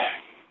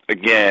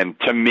 Again,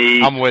 to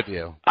me, I'm with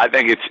you. I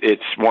think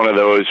it's one of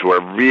those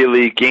where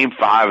really Game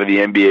 5 of the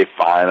NBA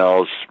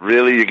Finals,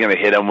 really you're going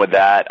to hit them with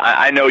that.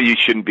 I know you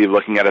shouldn't be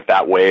looking at it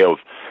that way of,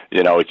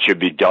 it should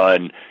be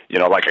done,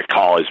 like a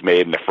call is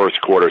made in the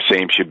first quarter,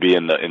 same should be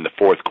in the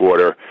fourth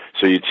quarter.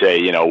 So you'd say,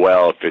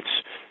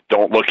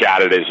 don't look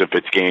at it as if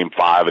it's Game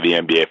 5 of the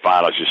NBA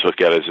Finals, just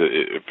look at it as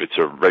if it's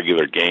a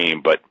regular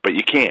game, but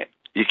you can't.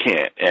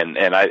 And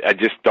I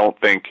just don't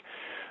think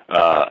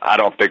I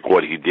don't think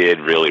what he did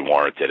really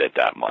warranted it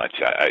that much.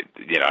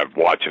 I've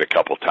watched it a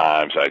couple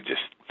times.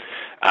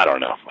 I don't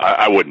know.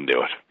 I wouldn't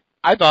do it.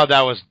 I thought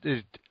that was.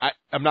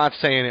 I'm not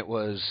saying it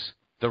was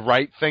the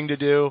right thing to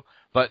do,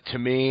 but to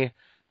me,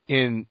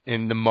 in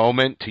the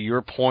moment, to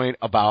your point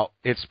about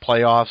its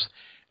playoffs,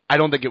 I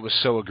don't think it was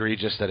so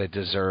egregious that it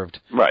deserved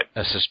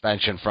a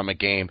suspension from a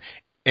game.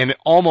 And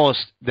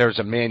almost there's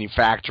a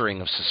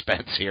manufacturing of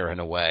suspense here in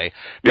a way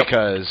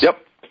because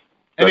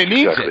and it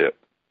needs exactly it.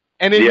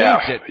 And it needs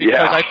it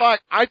because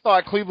I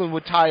thought Cleveland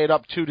would tie it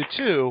up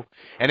 2-2,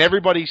 and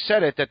everybody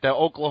said it that the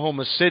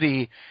Oklahoma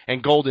City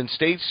and Golden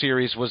State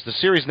series was the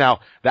series.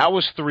 Now that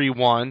was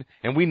 3-1,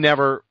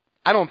 and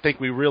I don't think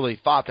we really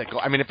thought that.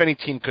 If any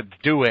team could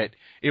do it,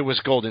 it was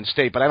Golden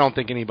State, but I don't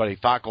think anybody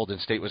thought Golden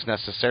State was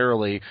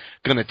necessarily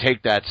going to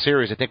take that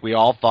series. I think we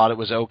all thought it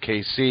was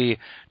OKC,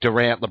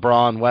 Durant,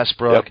 LeBron,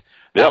 Westbrook.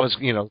 That was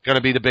going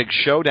to be the big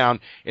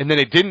showdown, and then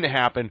it didn't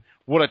happen.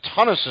 What a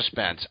ton of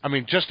suspense.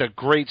 Just a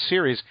great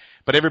series.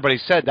 But everybody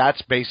said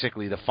that's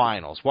basically the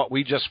finals. What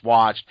we just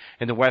watched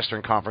in the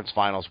Western Conference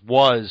Finals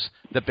was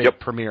the big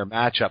premier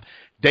matchup.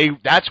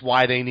 That's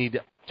why they need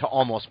to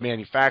almost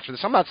manufacture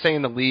this. I'm not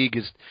saying the league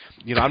is,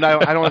 I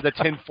don't have the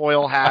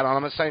tinfoil hat on.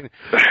 I'm not saying,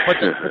 but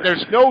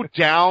there's no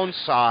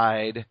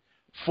downside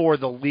for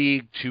the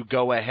league to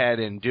go ahead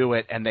and do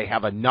it, and they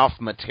have enough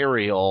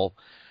material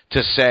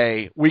to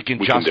say we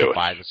can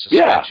justify the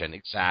suspension.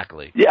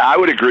 Exactly. Yeah, I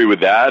would agree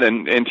with that,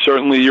 and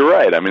certainly you're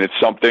right. It's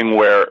something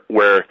where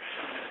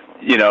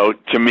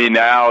to me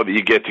now that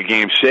you get to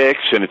Game 6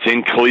 and it's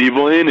in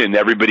Cleveland and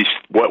everybody's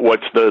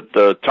what's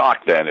the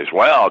talk then is,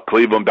 well,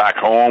 Cleveland back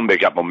home, they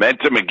got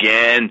momentum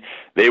again,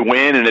 they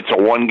win and it's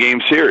a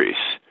one-game series.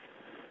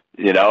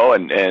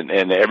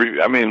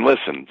 I mean,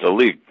 listen, the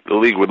league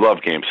would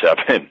love Game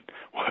 7.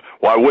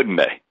 Why wouldn't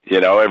they?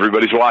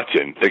 Everybody's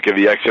watching. Think of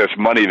the excess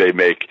money they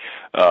make,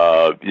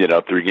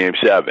 through Game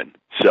 7.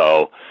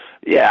 So,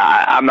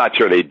 yeah, I'm not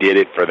sure they did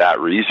it for that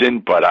reason,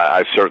 but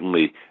I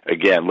certainly,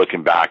 again,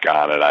 looking back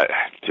on it,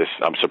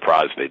 I'm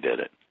surprised they did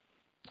it.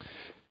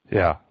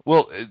 Yeah.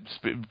 Well,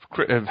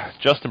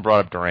 Justin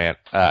brought up Durant.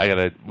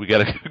 We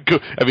gotta go.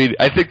 I mean,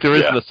 I think there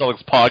isn't a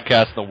Celtics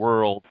podcast in the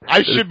world.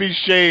 I should be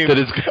shamed. That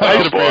is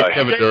going to bring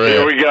Kevin Durant.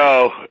 Here we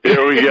go.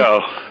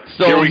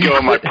 So here we go.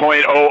 My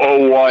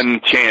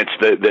 .001 chance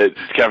that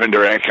Kevin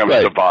Durant comes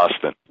to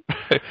Boston.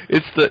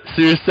 So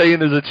you're saying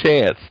there's a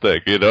chance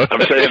thing,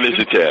 I'm saying there's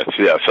a chance.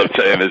 Yes, I'm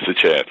saying there's a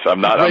chance. I'm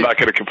not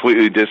going to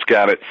completely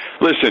discount it.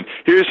 Listen,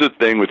 here's the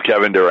thing with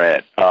Kevin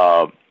Durant.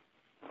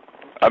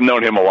 I've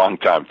known him a long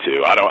time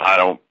too. I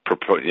don't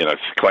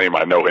claim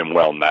I know him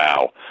well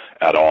now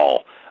at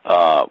all.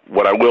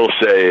 What I will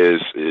say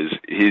is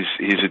he's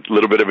a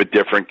little bit of a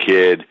different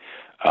kid,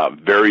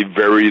 very,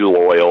 very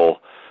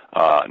loyal.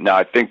 Now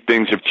I think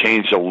things have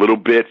changed a little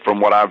bit from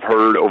what I've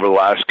heard over the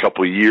last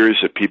couple of years,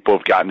 that people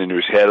have gotten into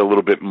his head a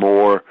little bit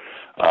more.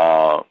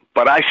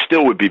 But I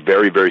still would be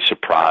very, very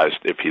surprised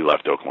if he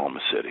left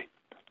Oklahoma City.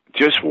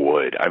 Just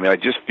would. I mean, I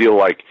just feel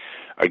like,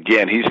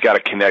 again, he's got a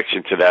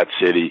connection to that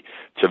city,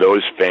 to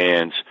those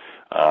fans,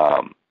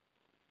 and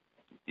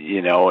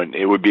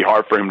it would be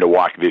hard for him to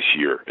walk this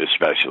year,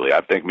 especially.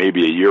 I think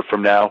maybe a year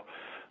from now.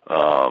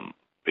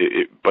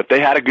 But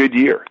they had a good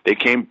year. They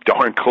came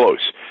darn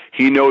close.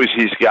 He knows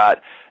he's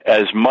got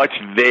as much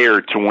there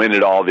to win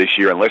it all this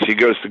year, unless he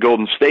goes to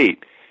Golden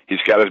State.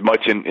 He's got as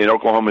much in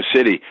Oklahoma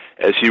City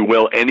as he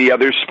will any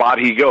other spot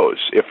he goes,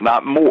 if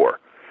not more.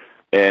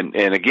 And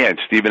again,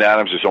 Steven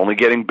Adams is only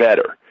getting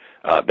better.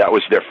 That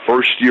was their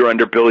first year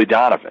under Billy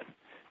Donovan,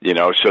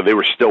 so they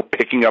were still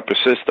picking up a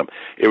system.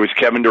 It was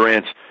Kevin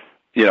Durant's,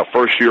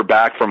 first year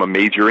back from a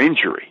major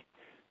injury,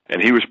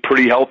 and he was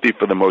pretty healthy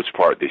for the most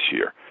part this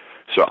year.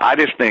 So I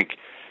just think,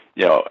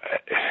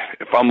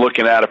 if I'm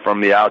looking at it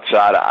from the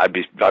outside,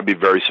 I'd be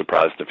very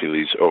surprised if he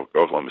leaves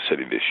Oklahoma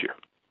City this year.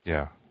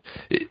 Yeah.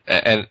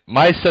 And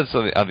my sense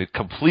on the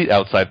complete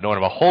outside, knowing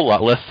him a whole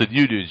lot less than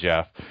you do,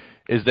 Jeff,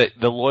 is that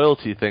the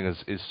loyalty thing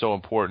is so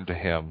important to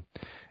him.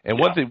 And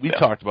one thing we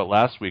talked about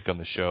last week on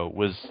the show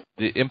was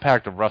the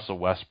impact of Russell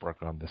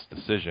Westbrook on this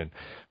decision.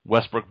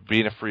 Westbrook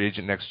being a free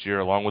agent next year,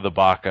 along with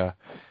Ibaka.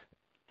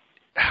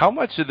 How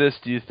much of this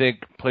do you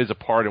think plays a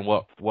part in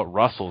what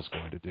Russell's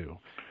going to do?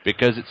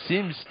 Because it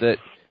seems that,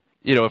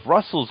 if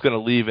Russell's going to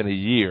leave in a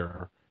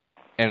year,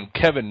 and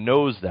Kevin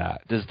knows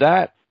that, does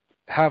that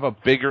have a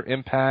bigger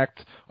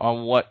impact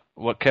on what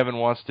Kevin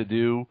wants to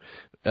do?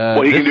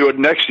 Well, he can do it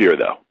next year,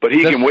 though. But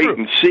he can wait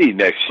and see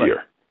next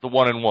year. The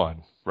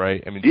 1-1.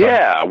 Right? I mean,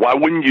 why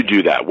wouldn't you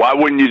do that? Why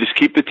wouldn't you just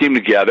keep the team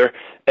together,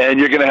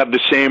 and you're going to have the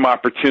same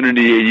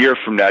opportunity a year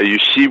from now? You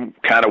see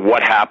kind of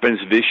what happens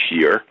this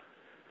year,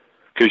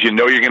 because you're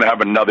going to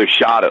have another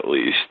shot at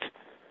least.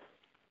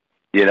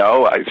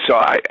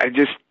 I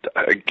just,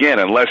 again,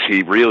 unless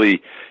he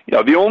really,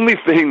 the only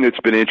thing that's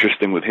been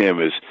interesting with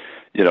him is,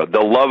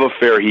 the love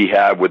affair he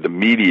had with the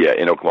media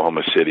in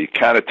Oklahoma City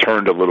kind of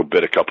turned a little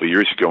bit a couple of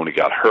years ago when he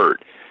got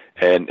hurt,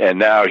 and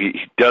now he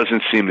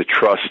doesn't seem to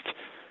trust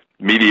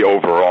media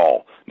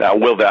overall. Now,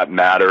 will that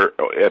matter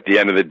at the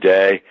end of the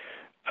day?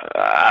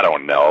 I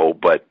don't know,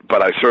 but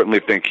I certainly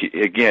think,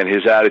 again,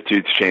 his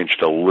attitude's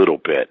changed a little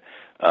bit,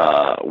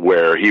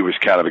 where he was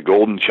kind of the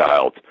golden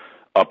child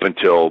up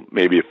until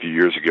maybe a few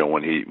years ago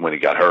when he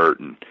got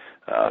hurt and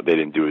they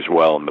didn't do as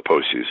well in the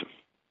postseason.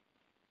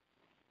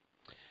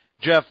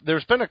 Jeff,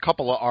 there's been a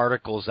couple of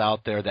articles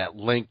out there that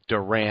link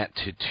Durant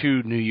to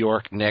two New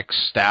York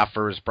Knicks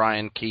staffers,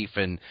 Brian Keefe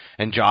and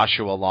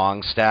Joshua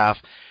Longstaff.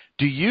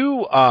 Do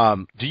you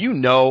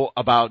know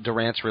about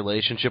Durant's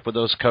relationship with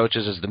those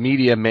coaches? Has the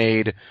media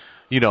made,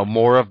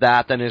 more of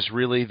that than is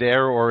really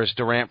there, or is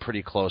Durant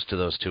pretty close to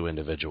those two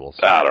individuals?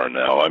 I don't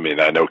know. I mean,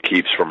 I know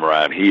Keith's from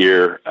around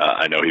here.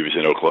 I know he was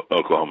in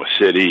Oklahoma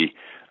City.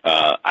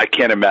 I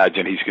can't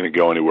imagine he's going to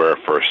go anywhere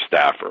for a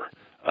staffer.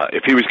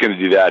 If he was going to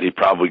do that, he'd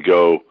probably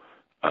go.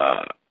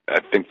 I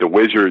think the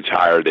Wizards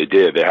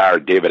they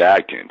hired David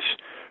Atkins,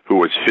 who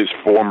was his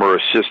former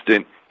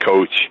assistant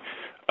coach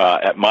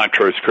at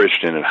Montrose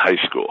Christian in high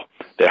school.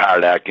 They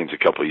hired Atkins a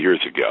couple of years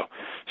ago.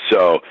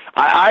 So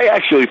I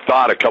actually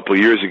thought a couple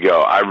of years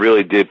ago, I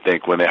really did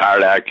think when they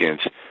hired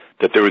Atkins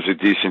that there was a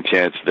decent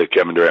chance that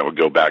Kevin Durant would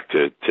go back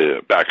to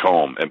back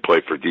home and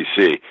play for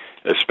DC,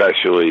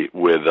 especially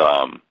with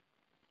the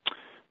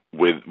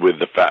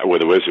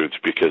Wizards,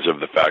 because of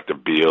the fact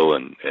of Beal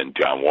and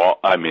John Wall.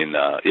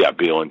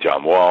 Beal and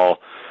John Wall,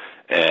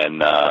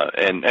 and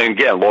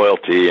again,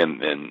 loyalty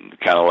and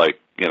kind of like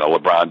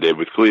LeBron did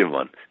with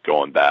Cleveland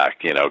going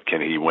back.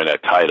 Can he win a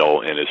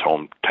title in his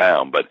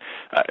hometown? But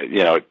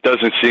it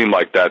doesn't seem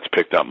like that's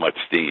picked up much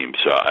steam.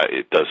 So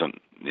it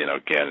doesn't.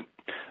 Again,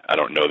 I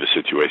don't know the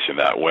situation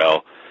that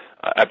well.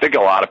 I think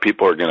a lot of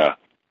people are gonna,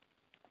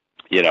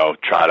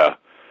 try to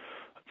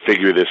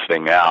figure this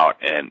thing out,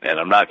 and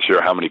I'm not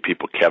sure how many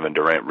people Kevin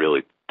Durant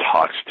really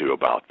talks to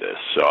about this.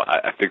 So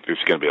I think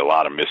there's going to be a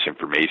lot of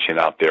misinformation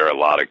out there, a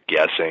lot of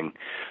guessing.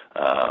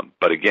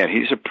 But again,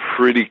 he's a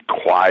pretty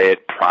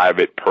quiet,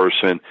 private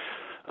person.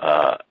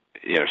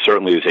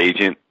 Certainly his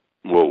agent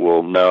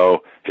will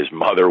know. His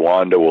mother,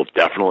 Wanda, will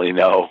definitely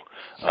know.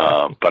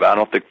 But I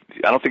don't think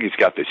he's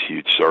got this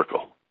huge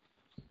circle.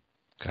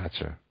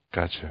 Gotcha.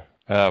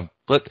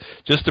 But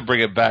just to bring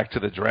it back to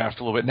the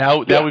draft a little bit. Now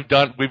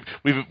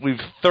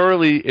we've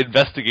thoroughly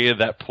investigated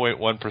that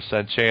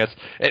 0.1% chance.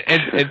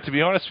 And to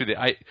be honest with you,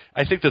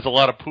 I think there's a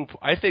lot of poop.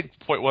 I think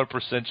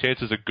 0.1%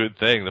 chance is a good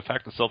thing. The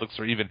fact the Celtics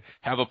are even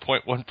have a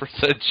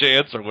 0.1%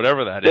 chance or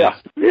whatever that is.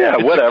 Yeah,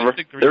 whatever.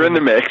 They're in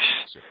the mix.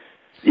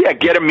 Yeah,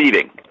 get a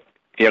meeting.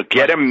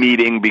 Get a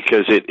meeting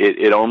because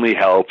it only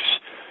helps.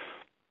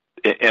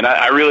 And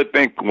I really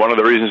think one of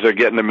the reasons they're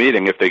getting the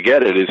meeting, if they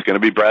get it, is going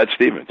to be Brad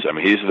Stevens. I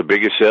mean, he's the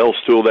biggest sales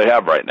tool they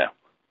have right now.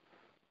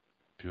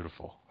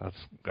 Beautiful.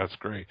 That's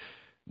great.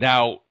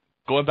 Now,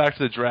 going back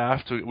to the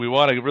draft, we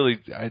want to really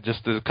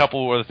just there's a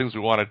couple of other things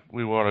we want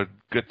to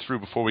get through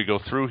before we go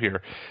through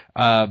here.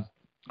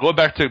 Going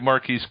back to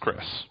Marquise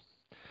Chris.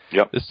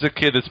 Yep. This is a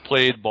kid that's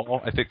played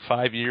ball, I think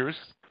 5 years.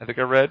 I think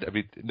I read. I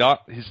mean,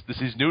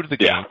 he's new to the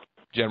game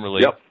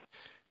generally. Yep.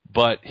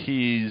 But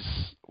we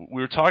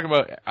were talking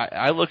about,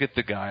 I look at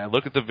the guy, I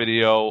look at the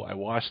video, I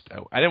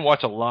didn't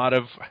watch a lot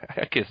of,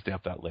 I can't stay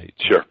up that late.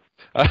 Sure.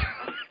 I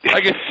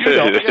got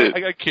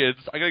kids,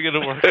 I got to get to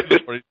work in the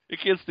morning. You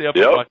can't stay up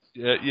and watch,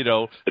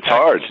 It's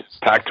hard.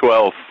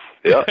 Pac-12.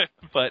 Yeah.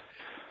 But,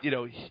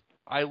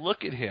 I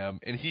look at him,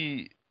 and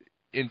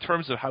in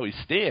terms of how he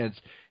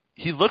stands,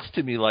 he looks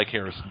to me like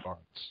Harrison Barnes.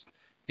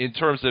 In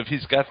terms of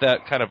he's got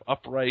that kind of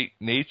upright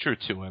nature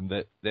to him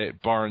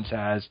that Barnes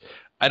has.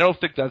 I don't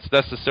think that's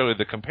necessarily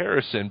the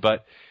comparison,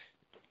 but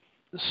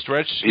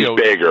stretch. He's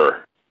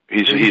bigger.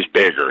 He's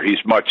bigger.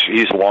 He's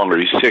longer.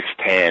 He's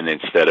 6'10"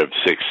 instead of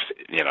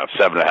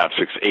 7.5,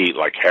 6'8"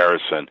 like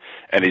Harrison,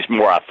 and he's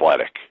more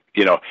athletic.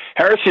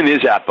 Harrison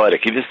is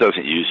athletic. He just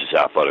doesn't use his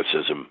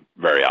athleticism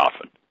very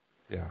often.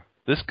 Yeah,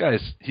 this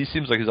he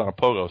seems like he's on a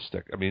pogo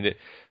stick. I mean, it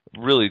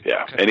really.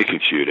 Yeah, and he can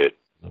shoot it.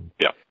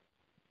 Yeah.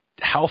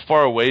 How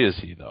far away is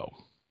he though?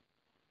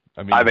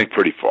 I think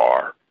pretty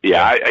far.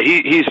 Yeah,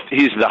 he's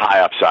the high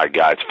upside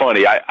guy. It's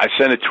funny. I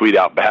sent a tweet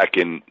out back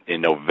in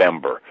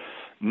November.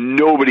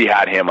 Nobody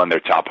had him on their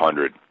top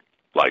 100.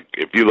 Like,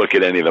 if you look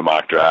at any of the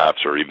mock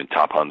drafts or even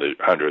top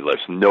 100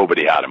 lists,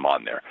 nobody had him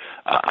on there.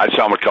 I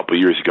saw him a couple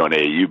of years ago in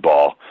AAU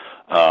ball,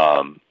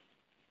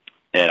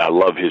 and I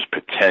love his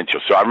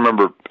potential. So I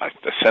remember I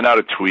sent out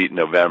a tweet in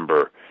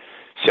November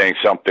saying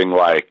something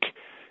like,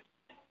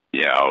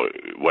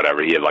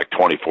 whatever, he had like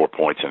 24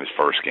 points in his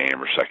first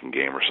game or second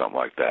game or something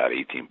like that,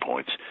 18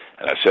 points.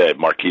 And I said,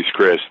 Marquise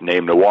Chris,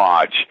 name to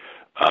watch,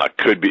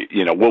 could be,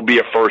 will be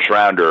a first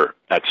rounder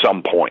at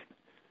some point.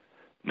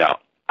 Now,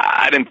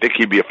 I didn't think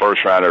he'd be a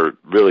first rounder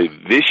really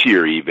this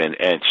year even,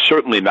 and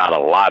certainly not a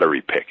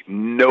lottery pick.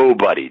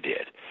 Nobody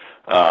did.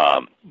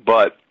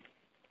 But,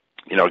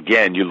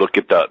 again, you look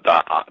at the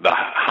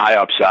high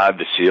upside,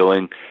 the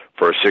ceiling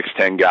for a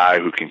 6'10" guy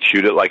who can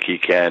shoot it like he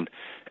can,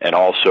 and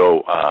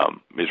also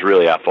is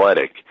really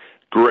athletic.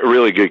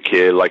 Really good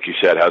kid, like you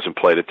said, hasn't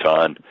played a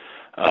ton.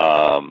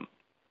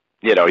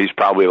 He's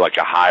probably like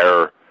a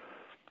higher,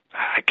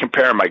 I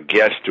compare him, I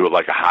guess, to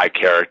like a high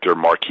character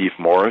Markieff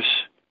Morris,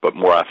 but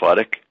more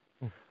athletic.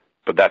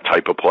 But that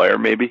type of player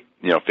maybe,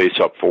 face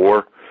up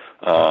four.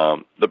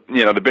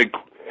 The big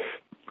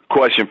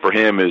question for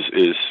him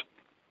is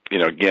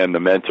again, the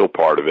mental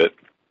part of it,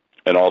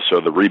 and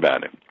also the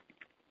rebounding.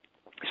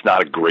 He's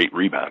not a great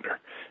rebounder.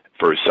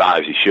 For his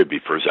size, he should be.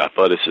 For his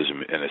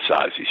athleticism and his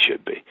size, he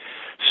should be.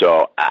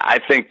 So I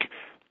think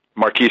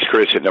Marquise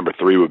Chris at number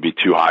 3 would be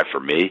too high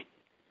for me.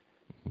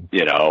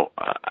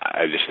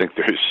 I just think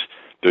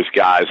there's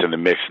guys in the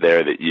mix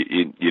there that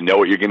you know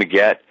what you're going to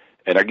get.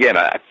 And again,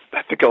 I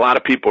think a lot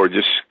of people are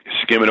just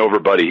skimming over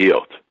Buddy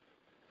Hield.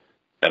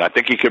 And I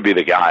think he could be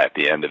the guy at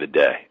the end of the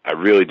day. I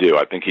really do.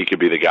 I think he could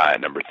be the guy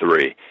at number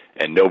 3.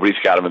 And nobody's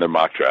got him in their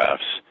mock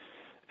drafts.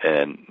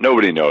 And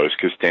nobody knows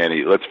because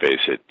Danny, let's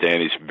face it,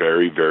 Danny's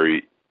very,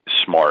 very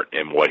smart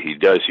in what he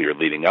does here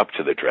leading up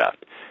to the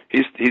draft.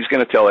 He's going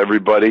to tell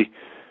everybody,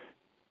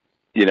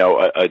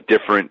 a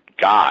different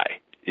guy.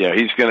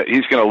 He's going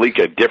to leak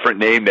a different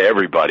name to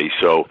everybody,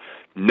 so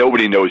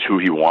nobody knows who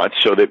he wants,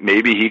 so that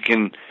maybe he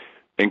can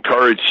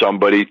encourage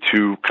somebody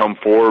to come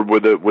forward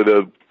with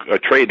a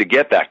trade to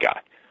get that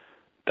guy.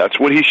 That's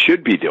what he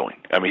should be doing.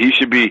 I mean, he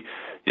should be,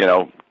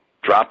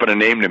 dropping a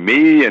name to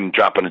me and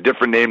dropping a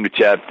different name to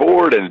Chad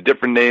Ford and a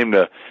different name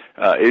to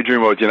Adrian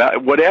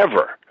Wojnarowski,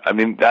 whatever. I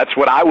mean, that's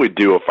what I would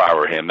do if I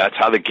were him. That's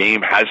how the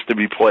game has to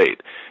be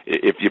played.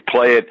 If you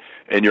play it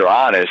and you're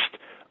honest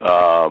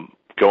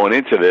going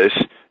into this,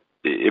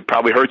 it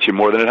probably hurts you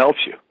more than it helps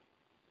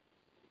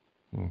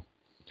you.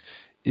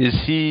 Is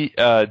he,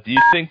 do you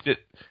think that,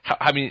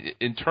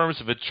 in terms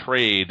of a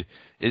trade,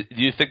 do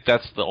you think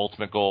that's the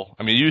ultimate goal?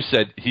 I mean, you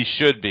said he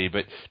should be,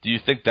 but do you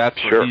think that's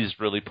what he's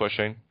really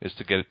pushing, is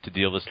to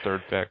deal this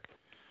third pick?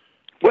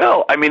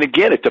 Well, I mean,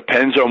 again, it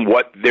depends on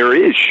what there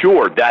is.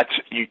 Sure, that's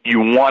you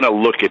want to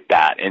look at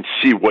that and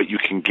see what you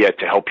can get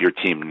to help your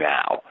team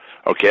now.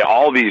 Okay,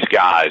 all these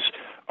guys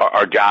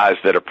are guys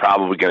that are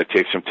probably going to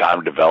take some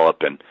time to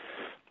develop, and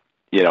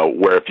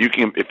where if you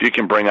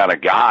can bring on a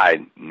guy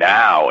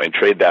now and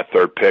trade that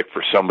third pick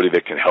for somebody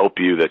that can help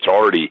you that's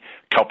already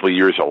a couple of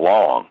years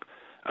along.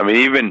 I mean,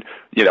 even,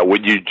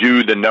 would you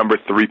do the number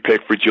 3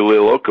 pick for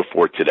Jahlil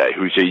Okafor today,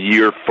 who's a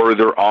year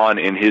further on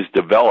in his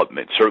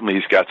development? Certainly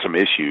he's got some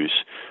issues.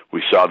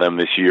 We saw them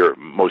this year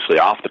mostly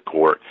off the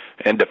court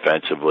and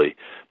defensively.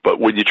 But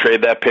would you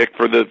trade that pick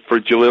for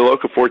Jahlil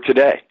Okafor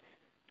today?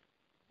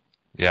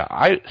 Yeah,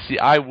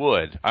 I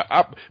would.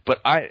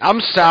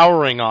 I'm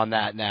souring on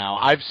that now.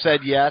 I've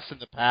said yes in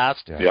the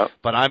past,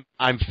 but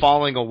I'm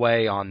falling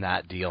away on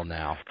that deal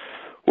now.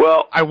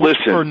 Well, I would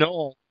for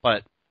Noel,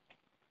 but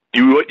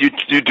you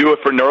do it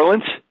for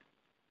Nerlens?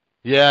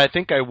 Yeah, I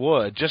think I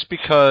would, just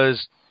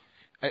because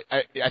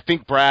I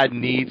think Brad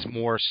needs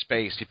more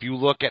space. If you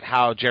look at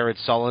how Jared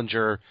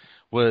Sullinger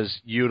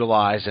was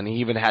utilized, and he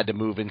even had to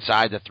move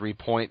inside the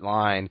three-point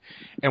line,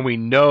 and we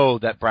know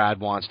that Brad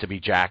wants to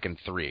be jacking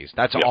threes.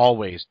 That's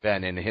always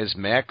been in his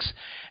mix,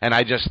 and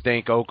I just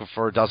think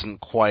Okafor doesn't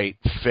quite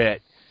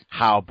fit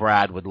how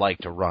Brad would like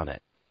to run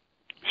it.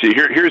 See,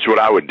 here's what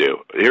I would do.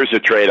 Here's a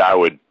trade I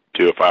would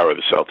do if I were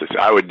the Celtics.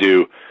 I would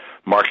do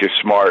Marcus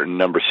Smart and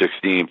number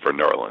 16 for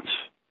Nerlens.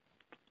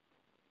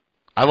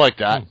 I like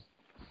that.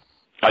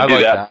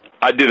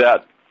 I'd do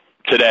that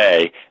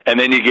today, and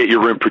then you get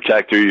your rim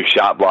protector, your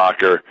shot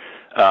blocker,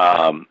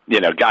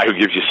 guy who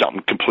gives you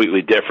something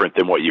completely different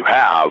than what you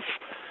have.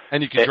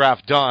 And you can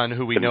draft Dunn,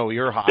 who we know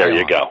you're high on. There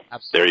you go.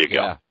 Absolutely. There you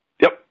go. Yeah.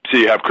 Yep. So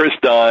you have Chris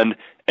Dunn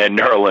and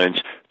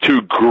Nerlens,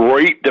 2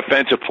 great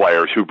defensive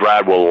players who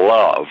Brad will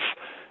love,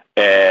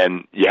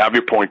 and you have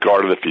your point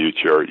guard of the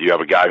future. You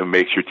have a guy who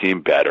makes your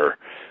team better.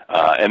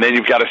 And then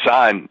you've got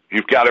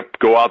to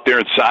go out there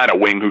and sign a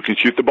wing who can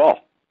shoot the ball.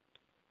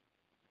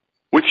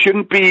 Which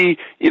shouldn't be,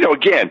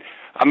 again,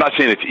 I'm not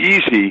saying it's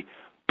easy,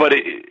 but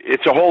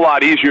it's a whole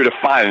lot easier to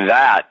find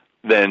that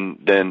than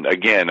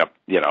again, a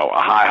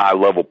high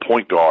level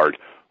point guard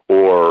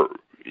or,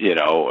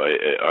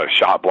 a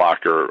shot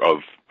blocker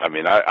of,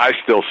 I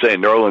still say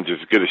Nerlens is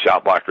as good a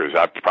shot blocker as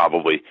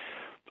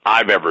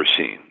I've ever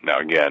seen. Now,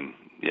 again,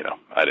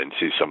 I didn't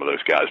see some of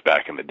those guys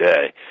back in the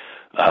day.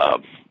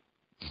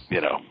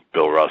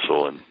 Bill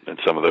Russell and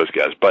some of those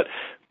guys. But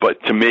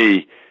to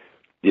me,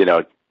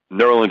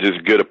 Nerlens is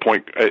as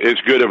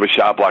good of a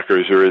shot blocker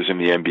as there is in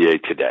the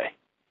NBA today.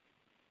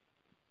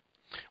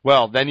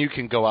 Well, then you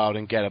can go out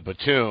and get a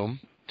Batum,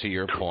 to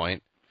your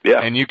point. Yeah.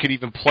 And you could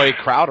even play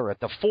Crowder at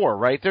the 4,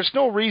 right? There's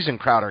no reason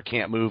Crowder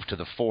can't move to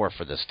the 4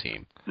 for this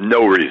team.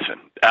 No reason.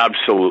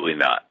 Absolutely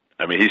not.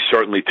 He's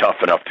certainly tough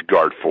enough to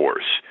guard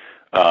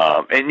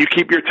 4s. And you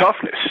keep your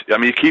toughness.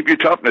 You keep your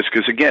toughness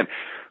because, again,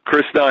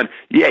 Chris Dunn,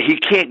 he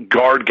can't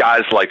guard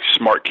guys like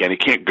Smart can. He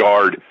can't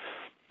guard,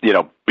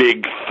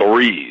 big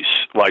threes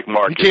like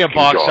Marcus. He can't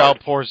box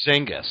out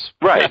Porzingis.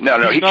 Right.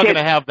 No, he's not going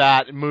to have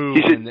that move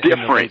in the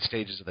late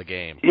stages of the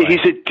game. Right.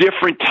 He's a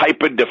different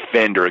type of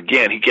defender.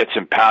 Again, he gets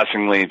in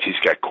passing lanes. He's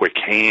got quick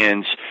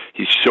hands.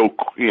 He's so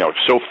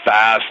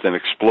fast and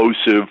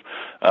explosive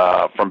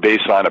from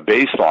baseline to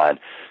baseline.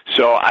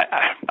 So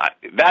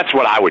that's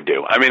what I would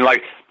do.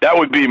 That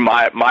would be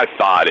my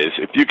thought is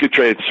if you could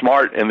trade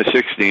Smart and the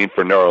 16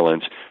 for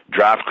Nerlens,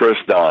 draft Chris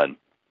Dunn,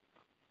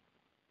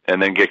 and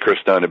then get Chris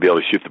Dunn to be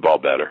able to shoot the ball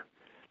better,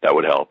 that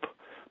would help.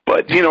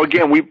 But,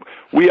 again,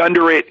 we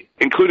underrate,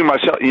 including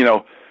myself,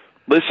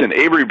 listen,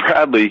 Avery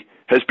Bradley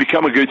has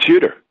become a good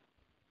shooter.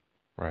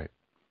 Right.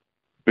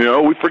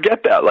 We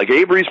forget that. Like,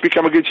 Avery's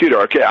become a good shooter.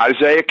 Okay,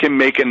 Isaiah can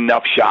make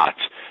enough shots.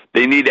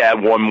 They need to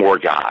add one more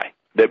guy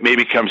that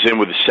maybe comes in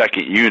with a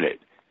second unit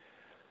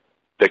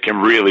that can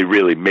really,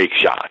 really make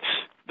shots.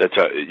 That's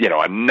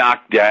a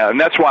knockdown. And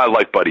that's why I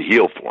like Buddy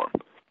Hield for him.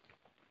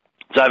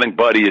 Because I think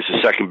Buddy is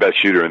the second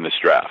best shooter in this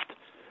draft.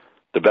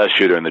 The best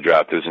shooter in the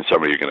draft isn't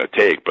somebody you're going to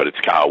take, but it's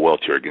Kyle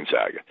Welcher at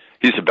Gonzaga.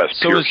 He's the best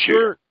pure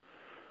shooter.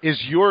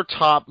 Is your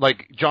top,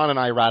 like John and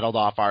I rattled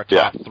off our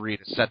top 3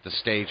 to set the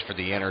stage for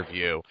the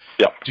interview.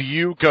 Yep. Do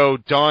you go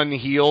Dunn,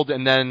 Hield,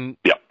 and then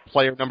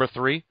player number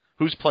 3?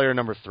 Who's player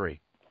number 3?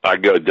 I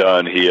go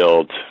Dunn,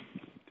 Hield.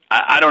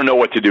 I don't know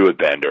what to do with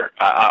Bender.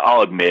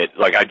 I'll admit,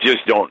 I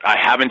just don't. I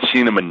haven't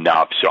seen him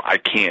enough, so I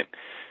can't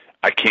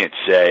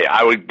say.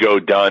 I would go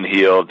Dunn,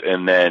 Hield,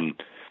 and then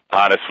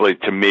honestly,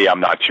 to me, I'm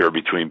not sure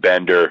between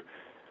Bender,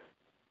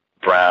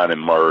 Brown,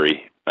 and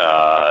Murray.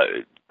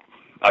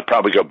 I'd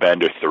probably go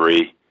Bender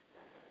 3,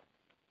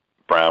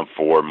 Brown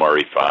 4,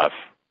 Murray 5.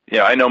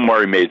 I know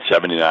Murray made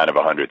 79 of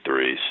 100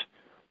 threes.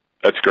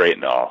 That's great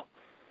and all,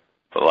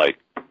 but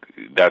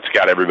that's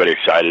got everybody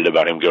excited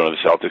about him going to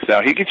the Celtics.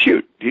 Now he can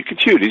shoot.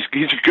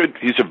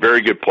 He's a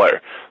very good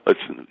player. Let's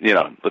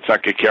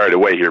not get carried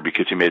away here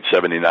because he made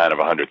 79 of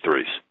 100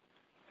 threes,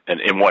 and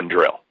in one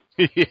drill.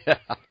 Yeah.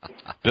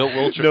 Bill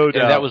Wilcher. No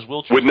doubt. And that was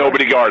Wilcher. With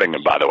nobody guarding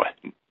him, by the way.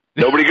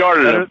 Nobody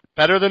guarded him.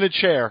 Better than a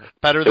chair.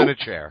 Better than a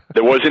chair.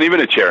 There wasn't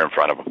even a chair in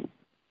front of him.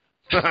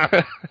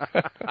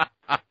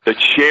 The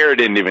chair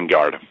didn't even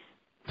guard him.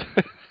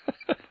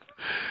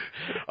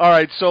 All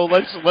right, so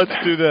let's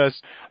do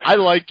this. I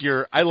like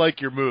your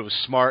move,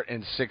 Smart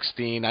and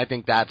 16. I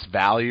think that's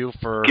value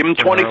for. Give him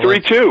for 23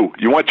 Nerlens. too.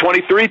 You want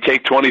 23?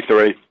 Take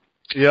 23.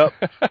 Yep.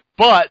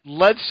 But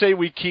let's say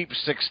we keep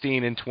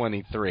 16 and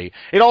 23.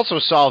 It also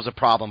solves a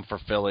problem for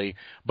Philly,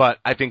 but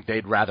I think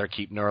they'd rather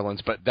keep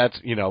Nerlens. But that's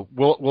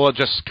we'll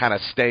just kind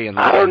of stay in.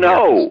 I don't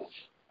know.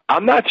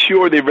 I'm not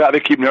sure they'd rather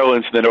keep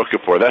Nerlens than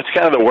Okafor. That's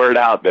kind of the word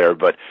out there.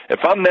 But if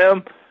I'm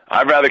them,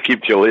 I'd rather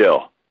keep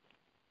Jaleel.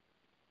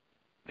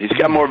 He's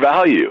got more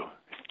value.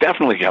 He's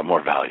definitely got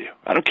more value.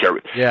 I don't care.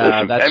 Yeah,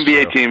 listen, that's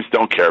NBA true. teams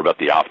don't care about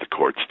the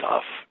off-the-court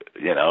stuff,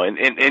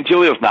 and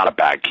Jaleel's not a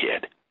bad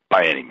kid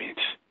by any means.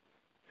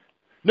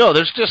 No,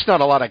 there's just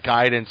not a lot of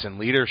guidance and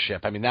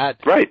leadership. I mean, that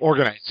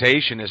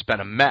organization has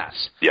been a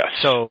mess. Yes.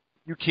 So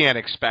you can't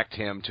expect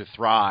him to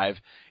thrive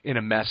in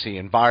a messy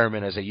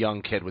environment as a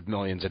young kid with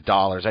millions of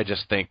dollars. I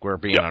just think we're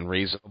being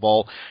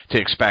unreasonable to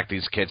expect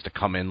these kids to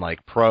come in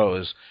like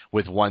pros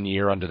with 1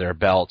 year under their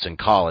belts in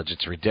college.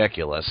 It's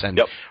ridiculous.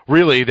 And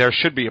really, there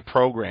should be a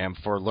program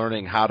for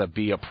learning how to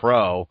be a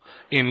pro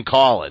in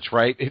college,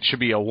 right? It should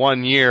be a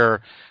 1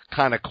 year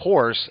kind of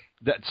course.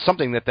 That's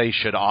something that they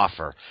should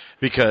offer,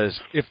 because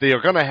if they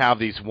are going to have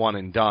these one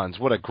and dones,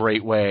 what a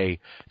great way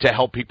to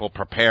help people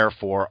prepare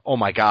for, oh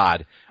my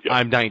God,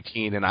 I'm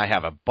 19 and I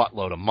have a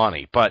buttload of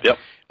money, but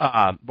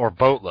or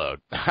boatload.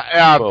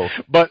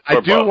 But I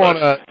do want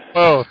to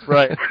both,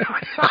 right?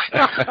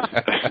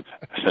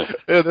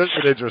 Yeah, that's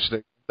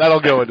interesting.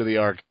 That'll go into the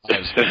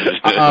archives.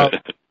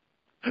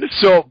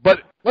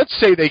 But let's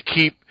say they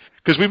keep,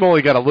 because we've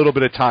only got a little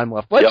bit of time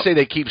left. Let's say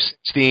they keep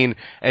 16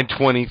 and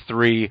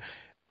 23.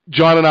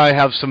 John and I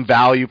have some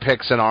value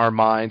picks in our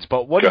minds,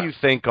 but what do you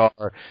think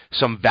are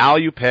some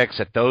value picks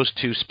at those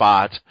two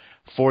spots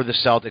for the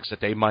Celtics that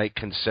they might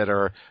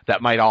consider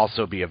that might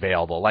also be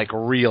available, like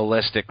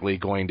realistically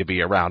going to be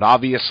around?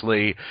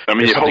 Obviously,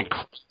 if something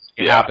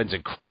happens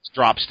and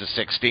drops to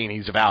 16,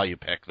 he's a value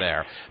pick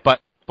there. But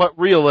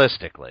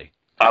realistically.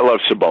 I love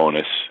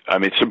Sabonis. I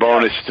mean,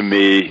 Sabonis to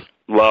me,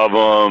 love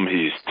him.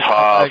 He's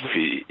tough.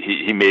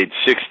 He made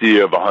 60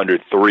 of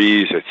 100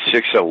 threes at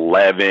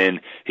 6'11".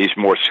 He's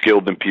more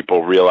skilled than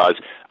people realize.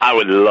 I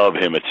would love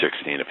him at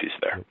 16 if he's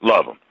there.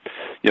 Love him.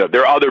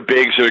 There are other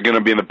bigs that are going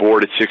to be on the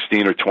board at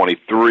 16 or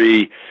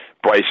 23.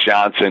 Bryce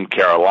Johnson,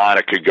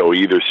 Carolina could go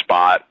either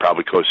spot,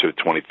 probably closer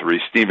to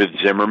 23. Steven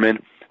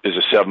Zimmerman is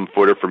a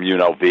 7-footer from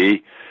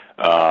UNLV,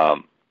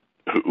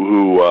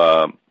 who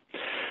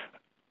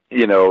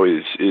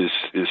is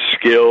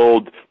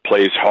skilled,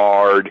 plays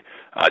hard.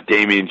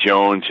 Damian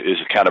Jones is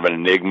kind of an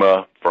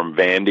enigma from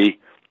Vandy,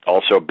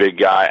 also a big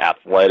guy,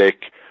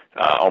 athletic,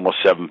 almost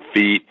 7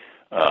 feet.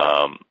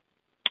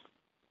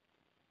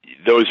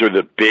 Those are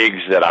the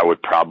bigs that I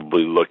would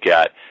probably look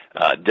at.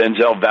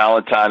 Denzel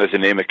Valentine is a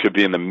name that could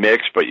be in the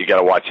mix, but you got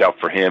to watch out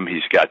for him.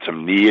 He's got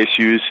some knee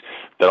issues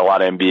that a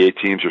lot of NBA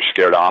teams are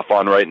scared off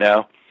on right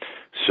now.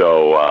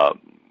 So,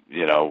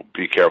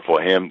 be careful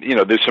of him.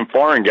 There's some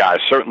foreign guys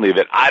certainly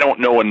that I don't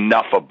know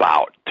enough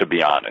about, to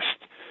be honest.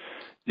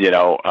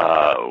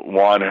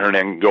 Juan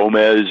Hernan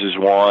Gomez is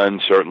one.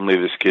 Certainly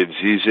this kid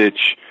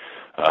Zizic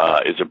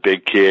is a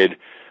big kid.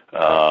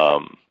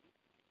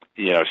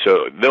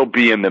 So they'll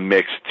be in the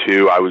mix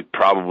too. I would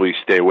probably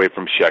stay away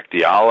from Shaq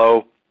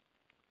Diallo.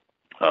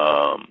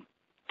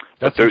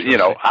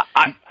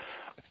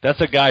 That's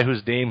a guy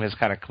whose name has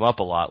kind of come up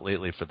a lot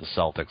lately for the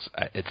Celtics,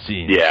 it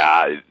seems.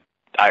 Yeah,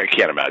 I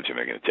can't imagine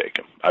they're going to take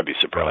him. I'd be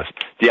surprised.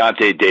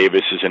 Deontay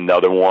Davis is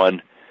another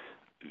one.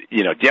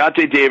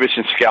 Deontay Davis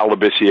and Skal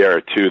Labissiere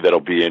are two that'll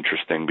be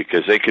interesting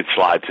because they could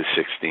slide to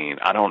 16.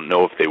 I don't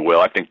know if they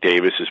will. I think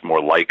Davis is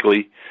more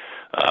likely.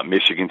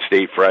 Michigan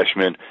State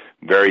freshman,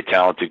 very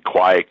talented,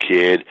 quiet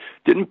kid.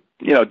 Didn't,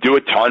 do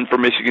a ton for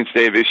Michigan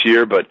State this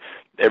year, but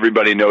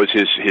everybody knows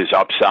his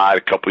upside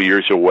a couple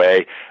years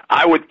away.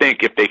 I would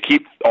think if they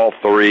keep all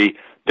three,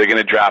 they're going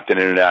to draft an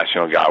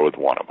international guy with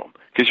one of them.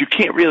 Because you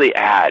can't really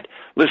add.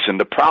 Listen,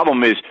 the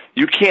problem is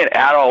you can't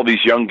add all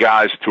these young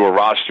guys to a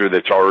roster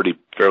that's already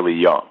fairly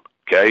young.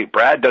 Okay,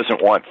 Brad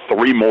doesn't want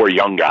 3 more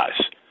young guys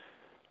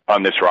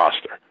on this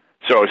roster.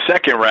 So a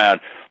second round,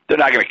 they're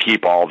not going to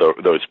keep all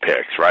those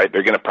picks, right?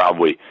 They're going to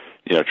probably,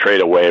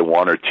 trade away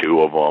 1 or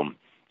 2 of them,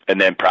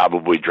 and then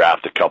probably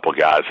draft a couple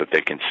guys that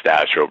they can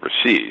stash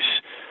overseas.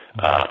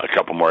 A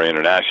couple more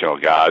international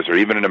guys, or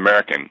even an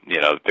American,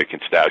 that they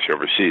can stash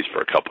overseas for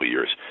a couple of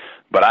years.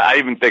 But I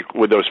even think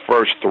with those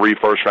first 3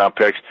 first-round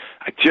picks,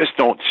 I just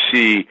don't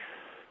see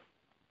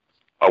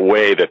a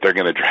way that they're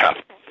going to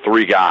draft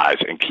 3 guys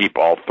and keep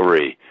all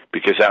 3,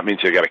 because that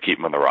means they got to keep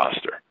them on the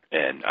roster.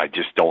 And I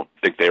just don't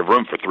think they have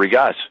room for 3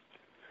 guys.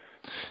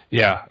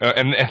 Yeah,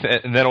 and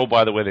then, oh,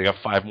 by the way, they got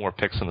 5 more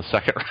picks in the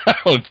second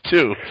round,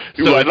 too.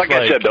 So like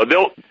I said,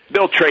 though,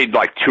 they'll trade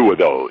like 2 of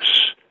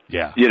those.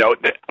 Yeah.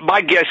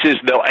 My guess is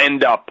they'll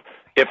end up,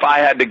 if I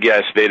had to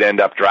guess, they'd end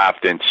up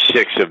drafting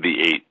 6 of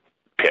the 8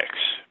 picks.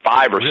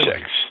 5 or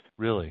 6.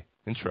 Really?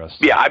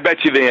 Interesting. Yeah, I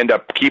bet you they end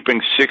up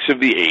keeping 6 of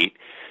the 8,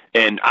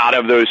 and out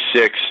of those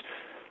 6,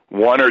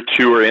 1 or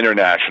 2 are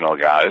international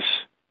guys.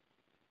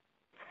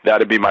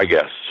 That'd be my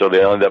guess. So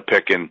they'll end up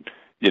picking,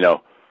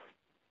 4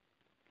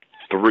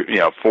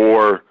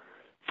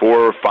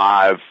 or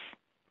 5.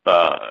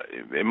 I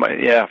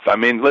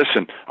mean,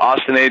 listen,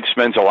 Austin Age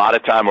spends a lot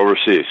of time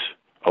overseas.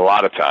 A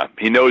lot of time.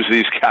 He knows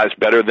these guys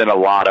better than a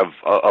lot of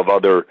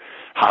other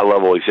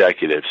high-level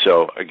executives.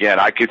 So, again,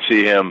 I could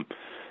see him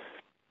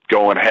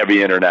going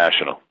heavy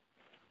international.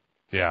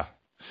 Yeah.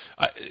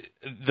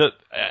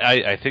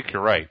 I think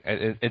you're right.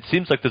 It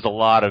seems like there's a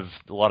lot of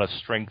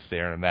strength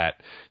there in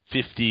that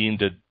 15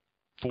 to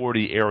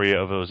 40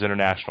 area of those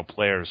international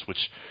players,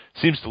 which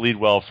seems to lead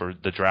well for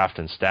the draft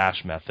and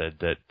stash method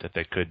that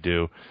they could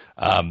do.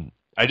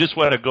 I just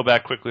want to go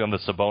back quickly on the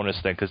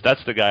Sabonis thing because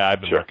that's the guy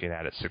I've been looking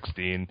at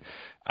 16.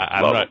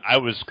 I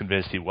was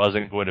convinced he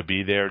wasn't going to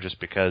be there just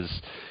because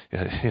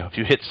if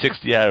you hit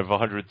 60 out of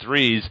 100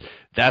 threes,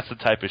 that's the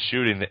type of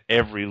shooting that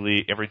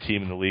every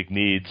team in the league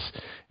needs.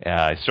 He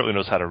certainly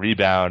knows how to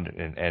rebound,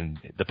 and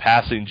the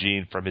passing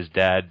gene from his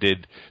dad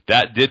did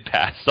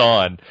pass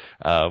on.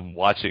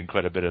 Watching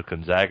quite a bit of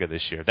Gonzaga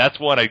this year, that's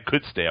one I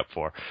could stay up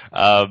for.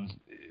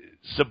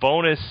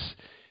 Sabonis.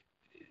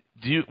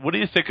 What do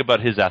you think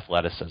about his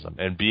athleticism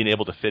and being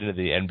able to fit into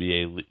the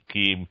NBA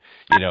scheme?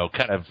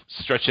 Kind of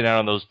stretching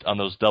out on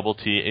those double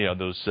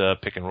those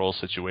pick and roll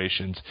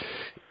situations.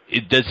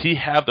 Does he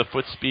have the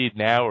foot speed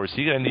now, or is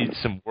he going to need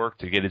some work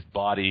to get his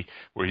body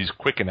where he's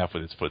quick enough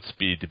with his foot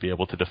speed to be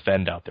able to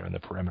defend out there in the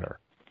perimeter?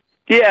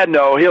 Yeah,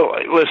 no,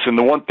 listen,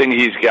 the one thing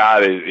he's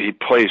got is he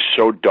plays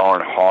so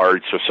darn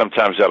hard, so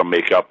sometimes that'll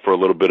make up for a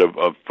little bit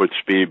of foot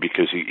speed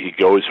because he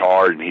goes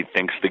hard and he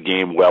thinks the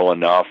game well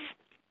enough.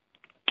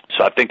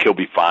 So I think he'll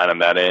be fine on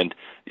that end.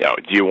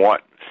 Do you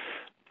want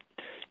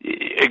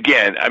 –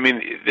 again, I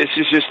mean, this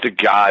is just a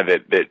guy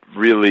that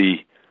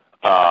really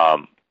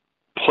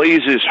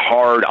plays as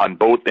hard on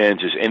both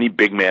ends as any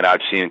big man I've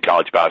seen in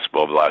college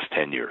basketball over the last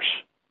 10 years.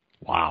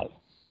 Wow.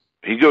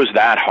 He goes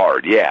that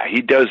hard. Yeah,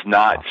 he does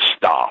not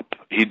stop.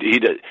 He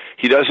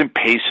doesn't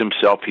pace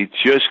himself. He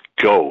just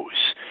goes.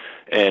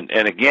 And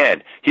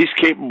again, he's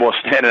capable of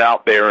standing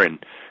out there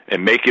and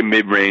making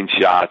mid-range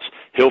shots.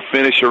 He'll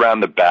finish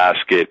around the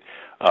basket.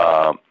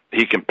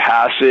 He can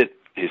pass it.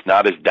 He's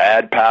not his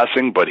dad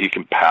passing, but he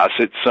can pass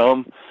it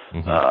some.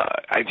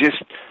 Mm-hmm.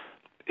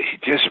 He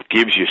just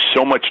gives you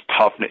so much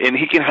toughness, and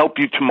he can help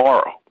you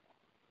tomorrow.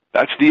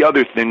 That's the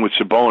other thing with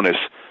Sabonis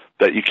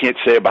that you can't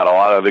say about a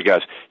lot of other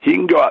guys. He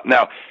can go out.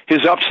 Now,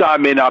 his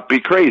upside may not be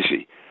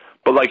crazy,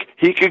 but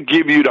he could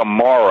give you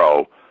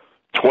tomorrow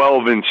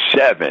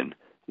 12-7,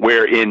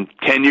 where in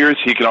 10 years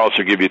he can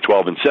also give you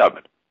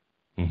 12-7.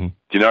 Mm-hmm.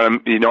 You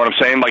know what I'm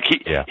saying?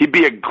 He'd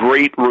be a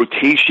great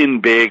rotation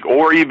big,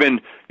 or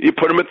even you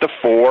put him at the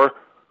 4.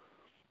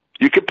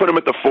 You could put him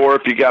at the 4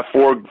 if you got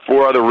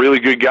four other really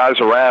good guys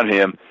around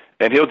him,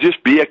 and he'll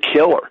just be a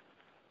killer.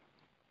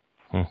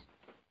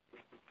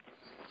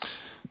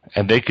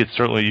 And they could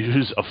certainly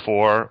use a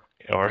 4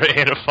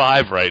 and a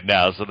 5 right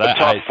now. So that a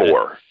tough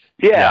 4.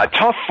 Yeah, a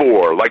tough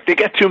 4. They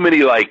got too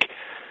many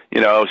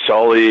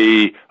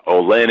Sully,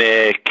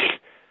 Olynyk.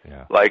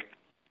 Yeah.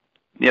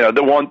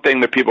 The one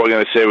thing that people are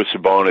going to say with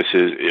Sabonis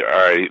is, all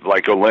right,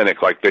 like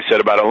Olynyk, like they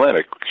said about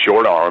Olynyk,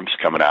 short arms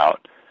coming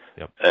out,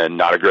 and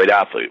not a great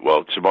athlete.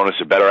 Well, Sabonis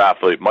is a better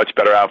athlete, much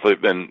better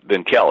athlete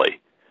than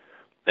Kelly.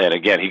 And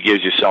again, he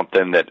gives you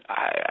something that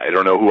I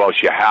don't know who else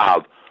you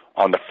have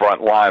on the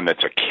front line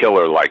that's a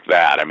killer like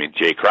that. I mean,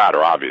 Jay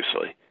Crowder,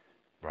 obviously.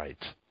 Right.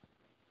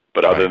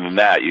 But other than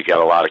that, you got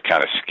a lot of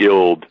kind of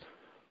skilled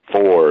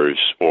 4s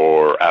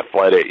or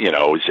athletic,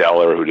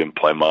 Zeller, who didn't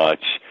play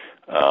much.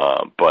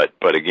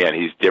 But again,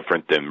 he's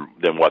different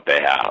than what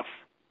they have.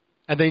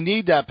 And they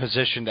need that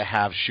position to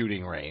have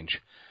shooting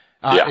range.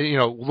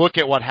 Look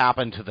at what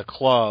happened to the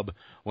club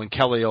when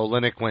Kelly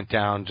Olynyk went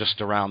down just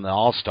around the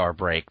All-Star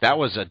break. That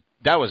was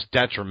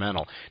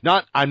detrimental.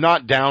 I'm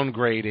not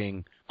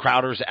downgrading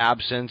Crowder's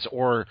absence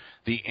or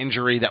the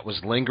injury that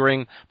was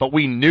lingering, but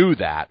we knew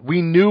that.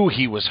 We knew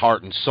he was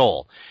heart and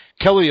soul.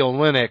 Kelly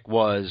Olynyk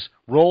was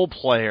role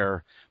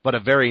player, but a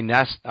very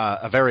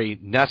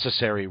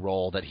necessary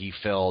role that he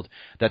filled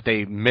that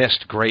they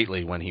missed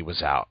greatly when he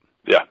was out.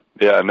 Yeah,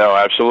 no,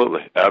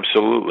 absolutely.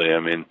 I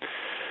mean,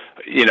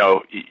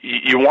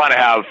 you want to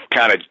have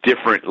kind of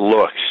different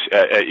looks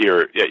at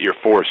your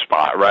 4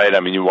 spot, right? I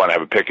mean, you want to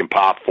have a pick and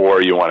pop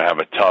 4. You want to have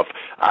a tough.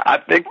 I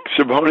think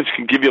Sabonis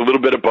can give you a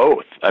little bit of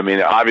both. I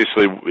mean,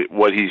 obviously,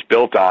 what he's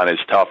built on is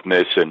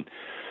toughness and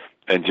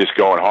just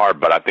going hard.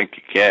 But I think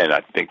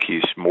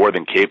he's more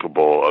than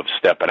capable of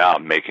stepping out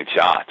and making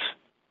shots.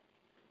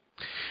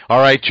 All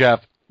right,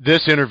 Jeff.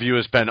 This interview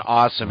has been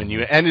awesome, and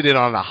you ended it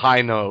on a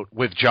high note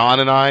with John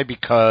and I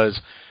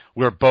because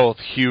we're both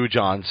huge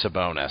on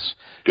Sabonis.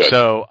 Good.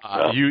 So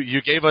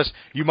you gave us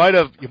you might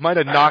have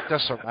knocked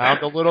us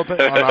around a little bit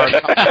on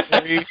our top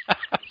 3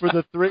 for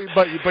the 3,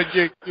 but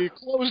you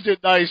closed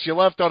it nice. You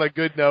left on a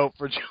good note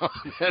for John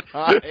and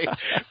I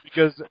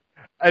because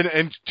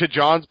and to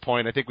John's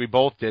point, I think we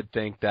both did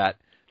think that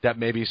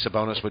maybe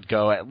Sabonis would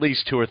go at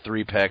least 2 or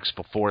 3 picks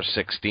before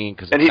 16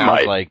 because it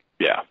sounds like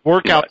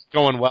workout's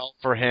going well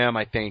for him.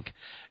 I think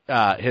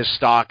his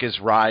stock is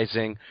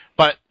rising.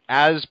 But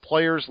as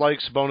players like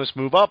Sabonis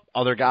move up,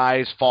 other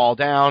guys fall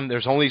down.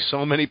 There's only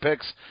so many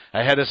picks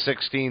ahead of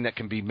 16 that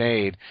can be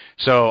made.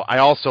 So I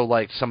also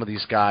like some of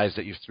these guys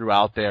that you threw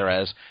out there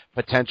as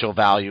potential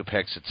value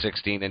picks at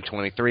 16 and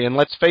 23. And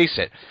let's face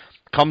it,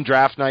 come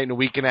draft night in a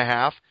week and a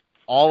half,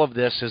 all of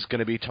this is going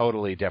to be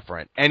totally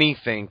different.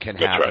 Anything can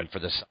happen for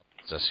the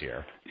Celtics this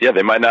year. Yeah,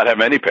 they might not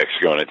have any picks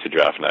going into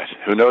draft night.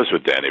 Who knows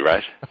with Danny,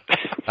 right?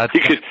 he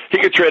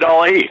could trade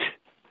all 8.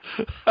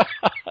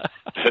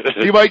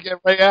 You might get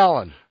Ray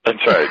Allen.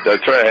 That's right.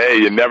 Hey,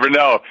 you never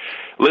know.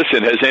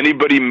 Listen, has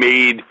anybody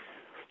made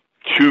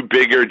 2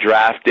 bigger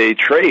draft day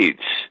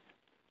trades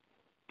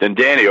than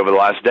Danny over the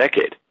last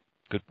decade?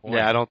 Good point.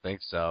 Yeah, I don't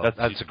think so.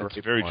 That's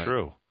very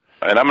true.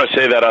 And I'm going to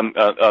say that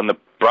on the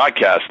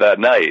broadcast that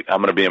night. I'm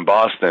going to be in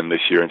Boston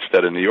this year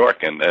instead of New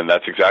York, and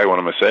that's exactly what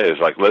I'm going to say. Is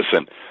like,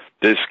 listen,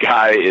 this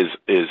guy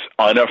is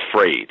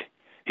unafraid.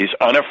 He's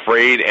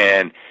unafraid,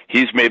 and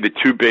he's made the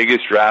 2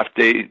 biggest draft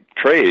day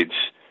trades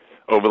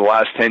over the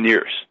last 10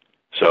 years.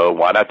 So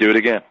why not do it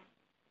again?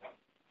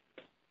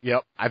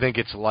 Yep, I think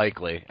it's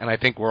likely, and I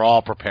think we're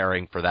all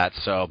preparing for that.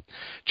 So,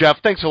 Jeff,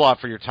 thanks a lot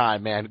for your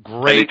time, man.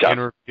 Great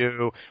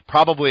interview.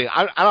 Probably,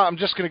 I'm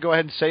just going to go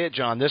ahead and say it,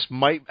 John. This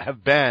might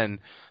have been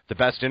the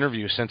best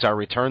interview since our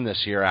return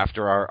this year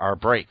after our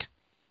break.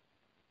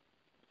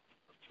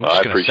 Well, I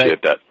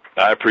appreciate that.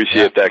 I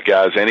appreciate that,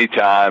 guys.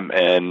 Anytime,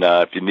 and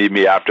if you need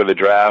me after the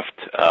draft,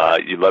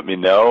 you let me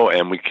know,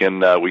 and we can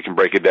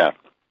break it down.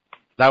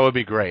 That would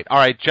be great. All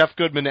right, Jeff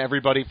Goodman,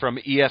 everybody from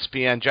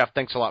ESPN. Jeff,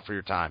 thanks a lot for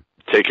your time.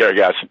 Take care,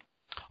 guys.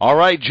 All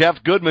right,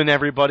 Jeff Goodman,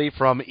 everybody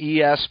from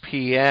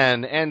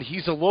ESPN, and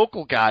he's a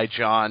local guy,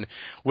 John,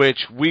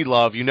 which we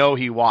love. You know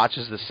he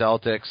watches the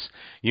Celtics.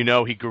 You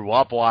know he grew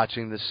up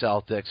watching the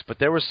Celtics, but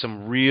there was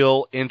some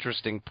real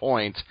interesting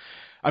points.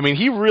 I mean,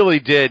 he really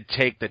did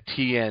take the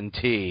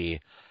TNT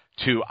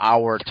to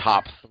our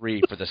top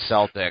 3 for the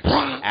Celtics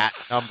at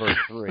number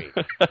 3.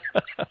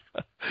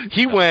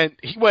 He went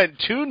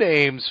 2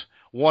 names,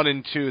 1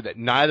 and 2, that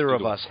neither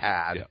of us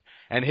had. Yeah.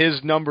 And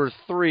his number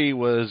 3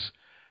 was,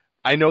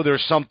 I know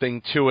there's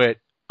something to it.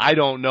 I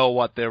don't know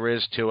what there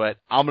is to it.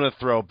 I'm going to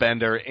throw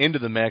Bender into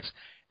the mix.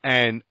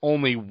 And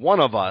only one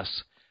of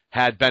us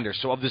had Bender.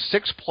 So of the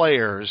 6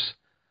 players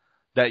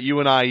that you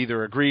and I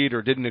either agreed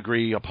or didn't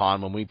agree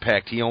upon when we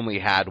picked, he only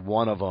had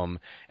one of them,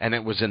 and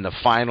it was in the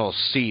final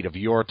seat of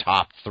your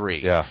top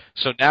 3. Yeah.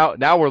 So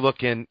now we're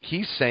looking,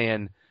 he's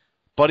saying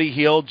Buddy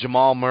Hield,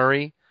 Jamal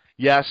Murray.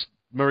 Yes,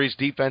 Murray's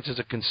defense is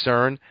a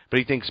concern, but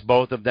he thinks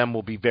both of them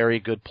will be very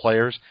good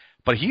players.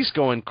 But he's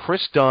going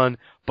Chris Dunn,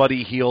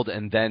 Buddy Hield,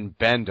 and then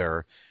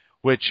Bender,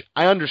 which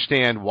I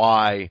understand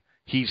why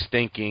he's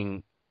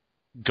thinking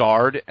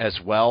guard as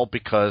well,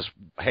 because,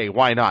 hey,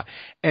 why not?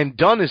 And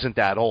Dunn isn't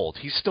that old.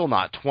 He's still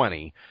not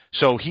 20,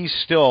 so he's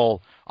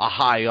still a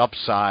high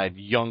upside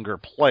younger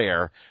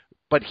player.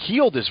 But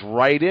Hield is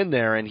right in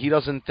there, and he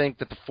doesn't think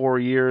that the 4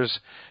 years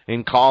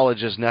in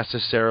college is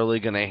necessarily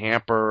going to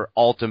hamper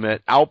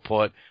ultimate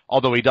output,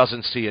 although he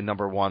doesn't see a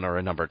number 1 or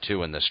a number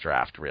 2 in this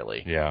draft,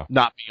 really. Yeah.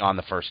 Not beyond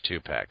the first 2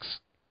 picks.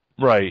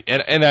 Right.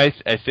 And I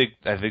think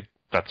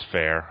that's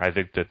fair. I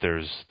think that there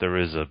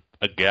is a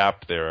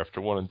gap there after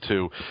 1 and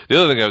 2. The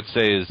other thing I would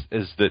say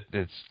is that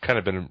it's kind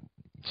of been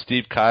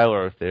Steve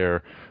Kyler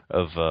there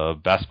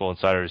of Basketball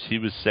Insiders. He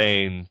was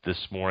saying this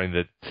morning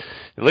that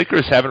the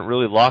Lakers haven't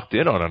really locked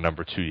in on a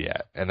number 2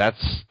 yet, and that's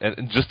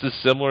just as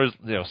similar as,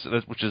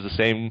 which is the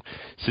same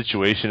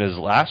situation as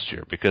last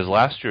year, because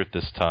last year at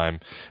this time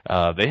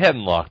they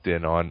hadn't locked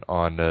in on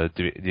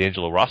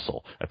D'Angelo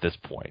Russell at this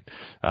point,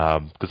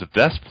 because at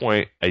this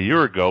point a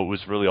year ago it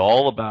was really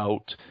all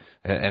about,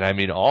 and I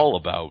mean all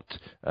about,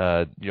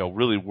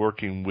 really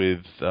working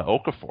with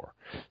Okafor.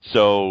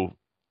 So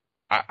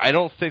I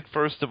don't think,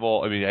 first of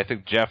all, I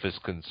think Jeff is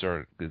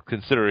concerned,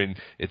 considering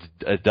it's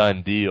a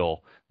done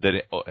deal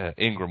that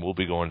Ingram will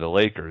be going to the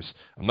Lakers.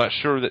 I'm not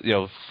sure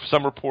that,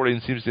 some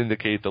reporting seems to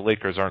indicate the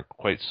Lakers aren't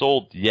quite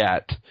sold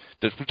yet.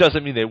 That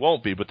doesn't mean they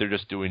won't be, but they're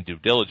just doing due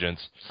diligence.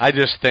 I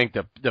just think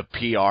the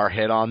PR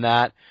hit on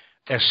that,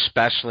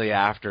 especially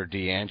after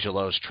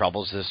D'Angelo's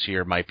troubles this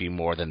year, might be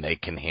more than they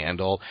can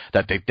handle,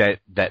 that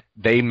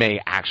they may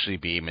actually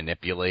be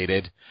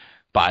manipulated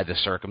by the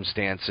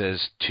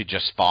circumstances to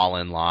just fall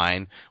in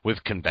line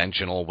with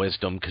conventional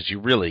wisdom, because you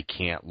really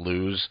can't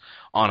lose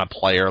on a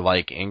player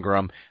like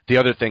Ingram. The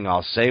other thing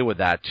I'll say with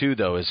that, too,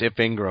 though, is if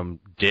Ingram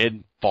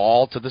did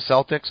fall to the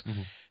Celtics,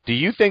 do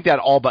you think that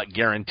all but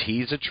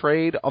guarantees a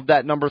trade of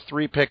that number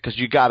 3 pick? Because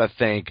you got to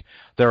think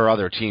there are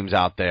other teams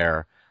out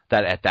there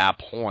that at that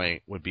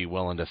point would be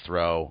willing to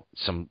throw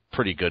some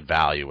pretty good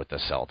value with the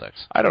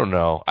Celtics. I don't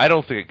know. I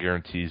don't think it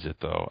guarantees it,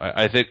 though.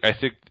 I think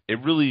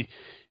it really –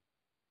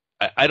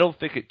 I don't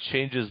think it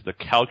changes the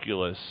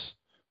calculus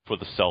for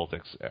the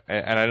Celtics,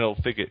 and I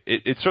don't think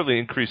it certainly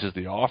increases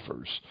the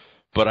offers,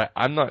 but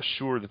I'm not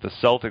sure that the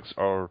Celtics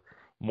are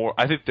more.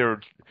 I think they're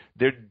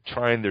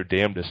trying their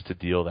damnedest to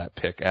deal that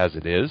pick as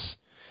it is.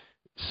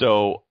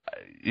 So,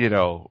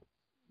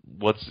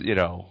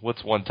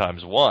 what's 1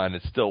 times 1?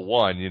 It's still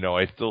 1.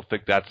 I still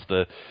think that's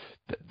the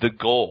the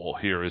goal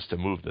here is to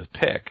move the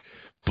pick,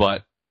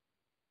 but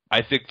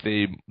I think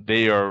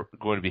they are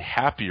going to be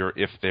happier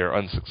if they're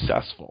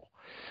unsuccessful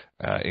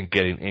in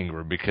getting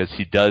Ingram, because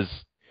he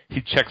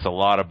checks a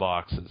lot of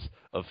boxes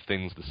of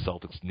things the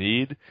Celtics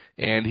need,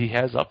 and he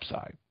has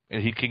upside,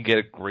 and he can get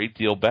a great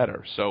deal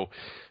better. So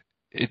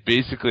it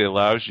basically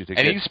allows you to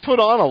And he's put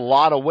on a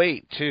lot of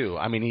weight, too.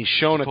 I mean, he's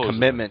shown a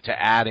commitment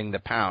to adding the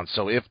pounds.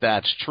 So if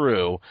that's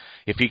true,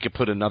 if he could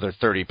put another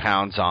 30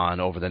 pounds on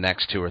over the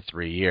next 2 or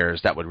 3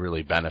 years, that would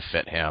really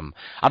benefit him.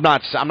 I'm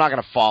not going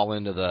to fall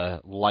into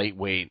the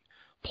lightweight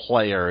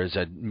player as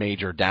a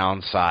major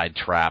downside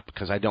trap,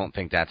 because I don't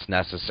think that's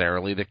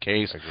necessarily the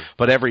case.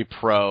 But every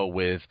pro,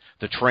 with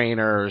the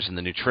trainers and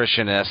the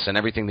nutritionists and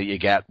everything that you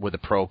get with a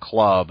pro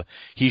club,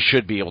 he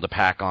should be able to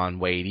pack on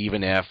weight,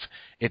 even if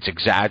it's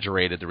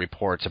exaggerated, the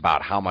reports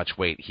about how much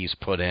weight he's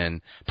put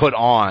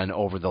on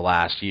over the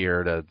last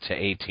year to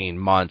 18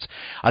 months.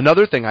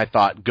 Another thing I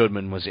thought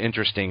Goodman was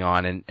interesting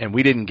on, and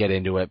we didn't get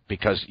into it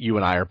because you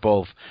and I are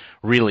both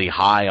really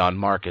high on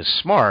Marcus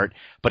Smart,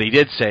 but he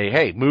did say,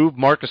 hey, move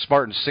Marcus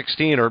Smart in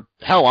 16, or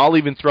hell, I'll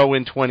even throw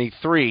in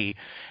 23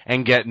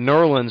 and get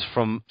Nerlens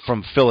from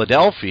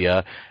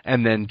Philadelphia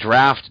and then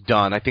draft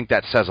Dunn. I think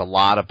that says a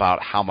lot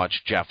about how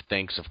much Jeff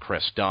thinks of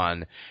Chris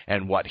Dunn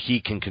and what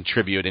he can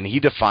contribute. And he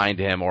defined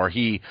him, or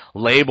he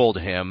labeled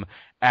him,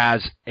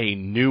 as a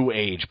new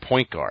age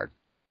point guard.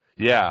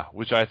 Yeah,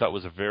 which I thought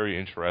was a very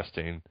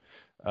interesting.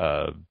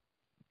 I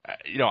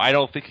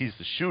don't think he's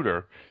the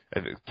shooter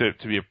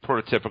to be a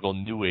prototypical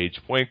new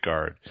age point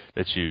guard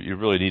that you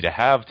really need to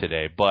have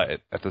today.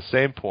 But at the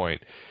same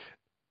point,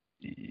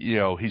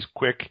 he's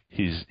quick.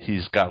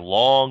 He's got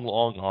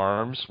long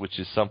arms, which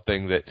is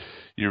something that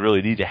you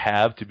really need to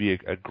have to be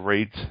a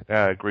great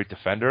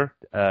defender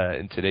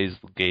in today's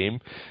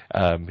game.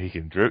 He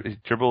can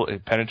dribble,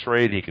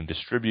 penetrate. He can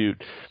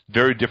distribute.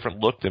 Very different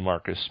look than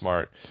Marcus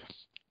Smart.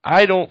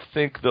 I don't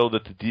think, though,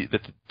 that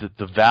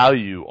the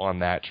value on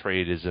that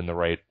trade is in the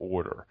right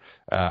order.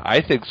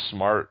 I think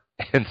Smart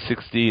and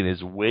 16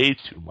 is way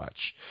too much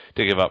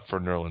to give up for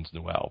Nerlens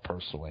Noel,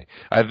 personally.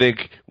 I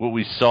think what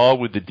we saw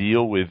with the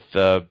deal with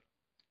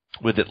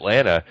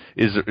Atlanta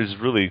is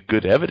really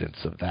good evidence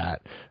of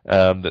that.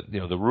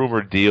 The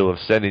rumored deal of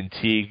sending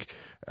Teague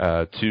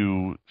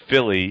to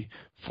Philly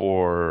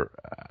for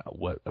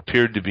what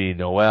appeared to be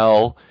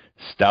Noel,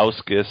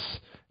 Stauskas,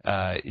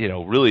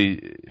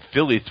 really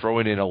Philly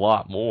throwing in a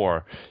lot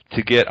more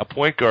to get a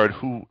point guard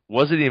who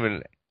wasn't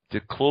even to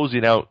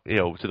closing out,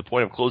 to the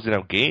point of closing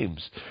out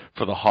games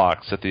for the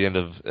Hawks at the end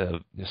of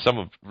some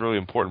of really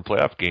important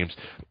playoff games,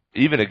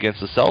 even against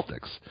the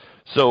Celtics.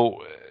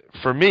 So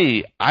for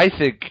me, I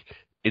think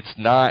it's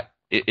not.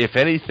 If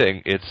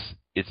anything, it's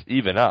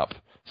even up.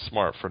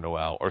 Smart for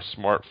Noel or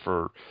Smart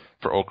for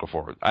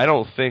Okafor. I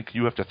don't think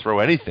you have to throw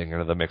anything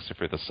into the mix if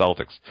you're the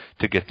Celtics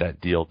to get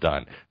that deal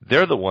done.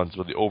 They're the ones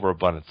with the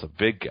overabundance of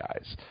big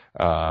guys.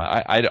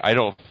 I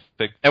don't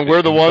think. And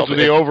we're the ones with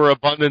the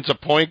overabundance of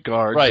point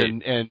guards, right,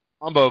 and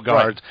combo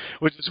guards,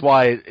 right, which is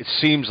why it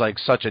seems like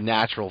such a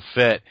natural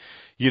fit,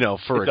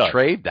 for a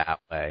trade that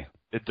way.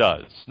 It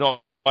does. No,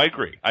 I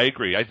agree.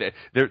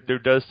 There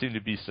does seem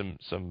to be some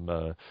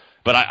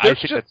but I think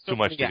that's too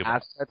much to give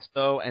up. Assets,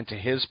 though, and to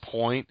his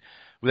point,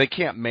 they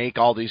can't make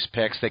all these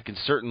picks. They can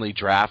certainly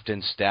draft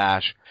and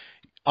stash.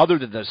 Other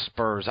than the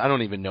Spurs, I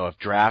don't even know if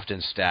draft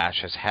and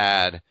stash has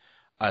had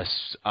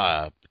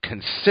a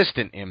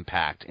consistent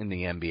impact in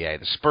the NBA.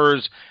 The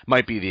Spurs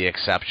might be the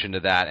exception to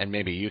that, and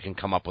maybe you can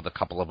come up with a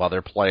couple of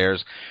other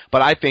players.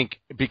 But I think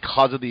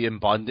because of the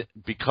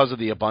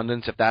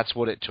abundance, if that's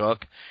what it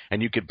took,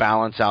 and you could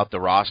balance out the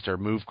roster,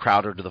 move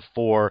Crowder to the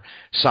 4,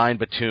 sign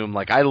Batum.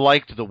 I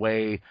liked the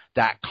way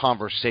that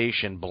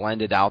conversation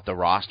blended out the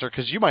roster,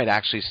 because you might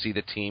actually see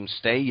the team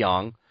stay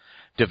young,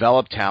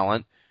 develop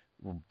talent,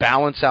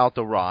 balance out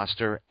the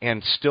roster,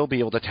 and still be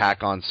able to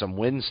tack on some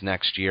wins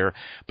next year.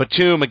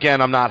 Batum,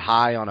 again, I'm not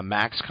high on a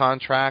max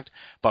contract,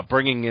 but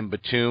bringing in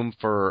Batum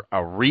for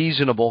a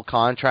reasonable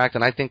contract,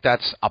 and I think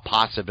that's a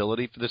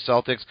possibility for the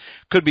Celtics.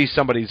 Could be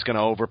somebody's going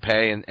to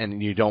overpay,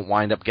 and you don't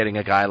wind up getting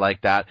a guy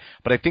like that.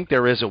 But I think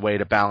there is a way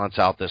to balance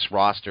out this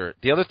roster.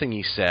 The other thing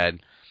he said,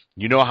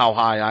 you know how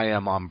high I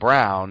am on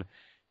Brown.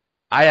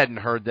 I hadn't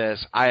heard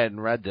this. I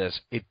hadn't read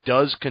this. It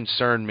does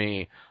concern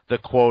me, the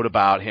quote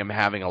about him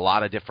having a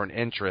lot of different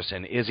interests,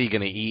 and is he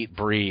going to eat,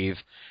 breathe,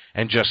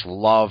 and just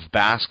love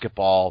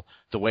basketball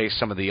the way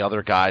some of the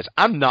other guys.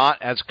 I'm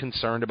not as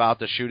concerned about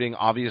the shooting.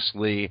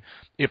 Obviously,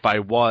 if I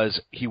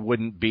was, he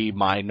wouldn't be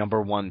my number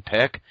one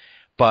pick,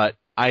 but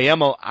I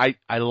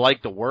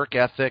like the work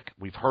ethic.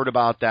 We've heard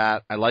about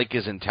that. I like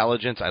his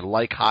intelligence. I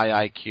like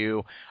high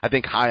IQ. I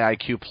think high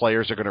IQ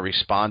players are going to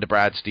respond to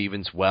Brad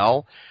Stevens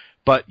well,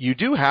 but you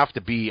do have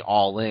to be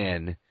all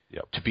in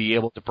to be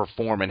able to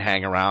perform and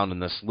hang around in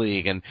this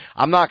league. And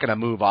I'm not going to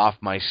move off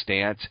my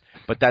stance,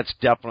 but that's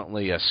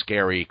definitely a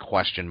scary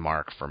question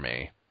mark for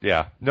me.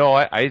 Yeah. No,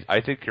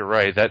 I think you're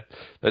right. That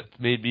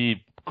may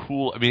be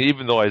cool. I mean,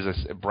 even though as I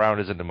said, Brown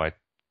isn't in my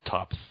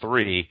top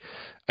 3,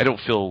 I'm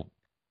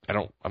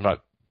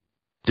not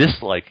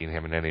disliking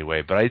him in any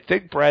way. But I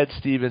think Brad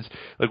Stevens,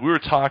 like we were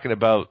talking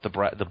about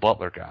the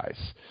Butler guys,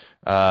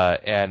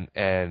 and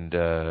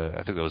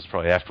I think that was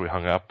probably after we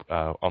hung up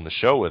on the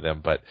show with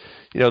him. But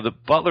the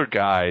Butler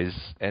guys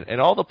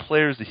and all the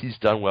players that he's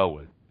done well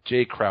with,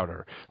 Jay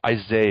Crowder,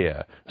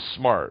 Isaiah,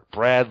 Smart,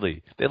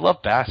 Bradley, they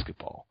love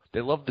basketball.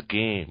 They love the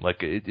game.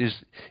 Like it is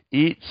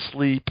eat,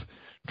 sleep,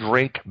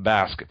 drink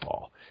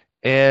basketball.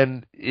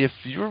 And if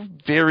your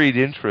varied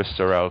interests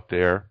are out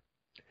there,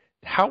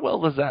 how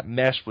well does that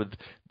mesh with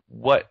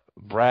what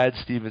Brad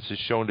Stevens has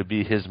shown to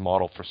be his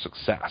model for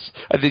success?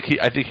 I think he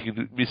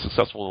can be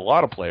successful with a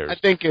lot of players. I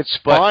think it's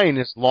fine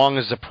as long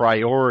as the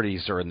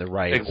priorities are in the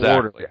right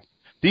order.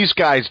 These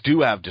guys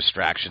do have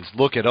distractions.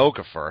 Look at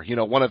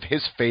Okafor. One of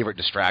his favorite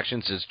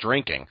distractions is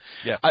drinking.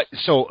 Yeah.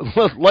 So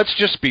let's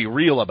just be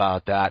real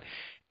about that.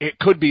 It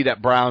could be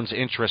that Brown's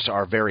interests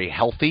are very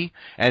healthy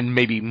and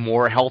maybe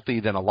more healthy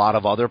than a lot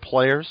of other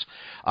players.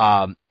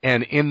 And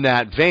in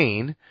that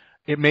vein,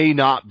 it may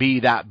not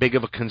be that big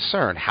of a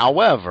concern.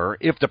 However,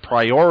 if the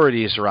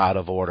priorities are out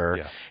of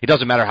order, it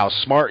doesn't matter how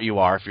smart you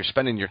are. If you're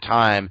spending your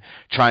time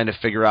trying to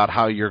figure out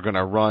how you're going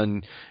to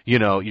run,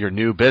 your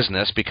new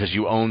business because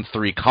you own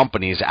 3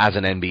 companies as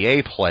an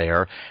NBA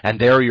player, and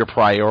they're your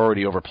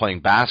priority over playing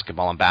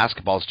basketball, and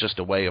basketball is just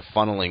a way of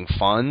funneling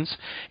funds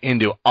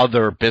into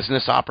other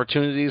business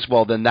opportunities,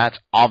 well, then that's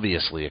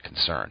obviously a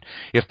concern.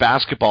 If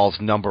basketball is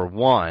number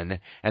one,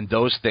 and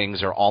those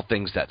things are all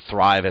things that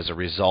thrive as a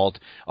result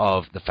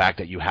of the fact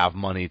that you have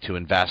money to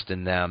invest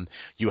in them,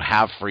 you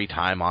have free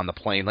time on the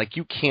plane. Like,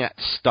 you can't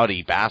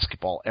study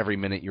basketball every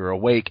minute you're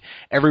awake.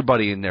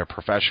 Everybody in their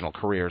professional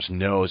careers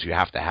knows you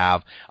have to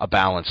have a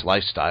balanced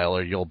lifestyle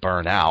or you'll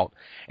burn out.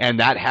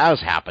 And that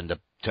has happened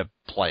to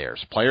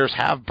players. Players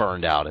have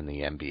burned out in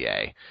the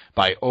NBA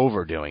by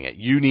overdoing it.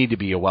 You need to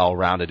be a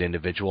well-rounded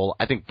individual.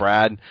 I think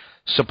Brad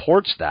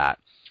supports that.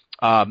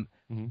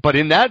 But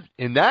in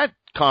that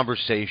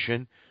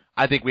conversation,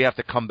 I think we have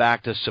to come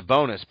back to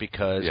Sabonis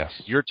because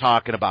you're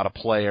talking about a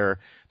player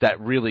that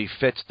really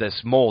fits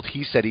this mold.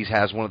 He said he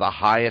has one of the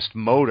highest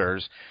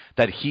motors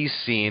that he's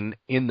seen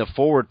in the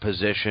forward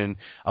position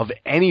of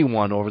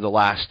anyone over the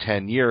last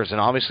 10 years.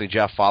 And obviously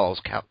Jeff follows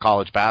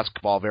college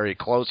basketball very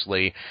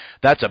closely.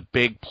 That's a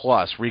big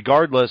plus,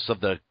 regardless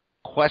of the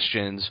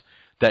questions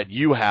that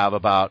you have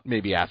about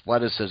maybe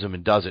athleticism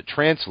and does it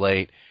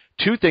translate.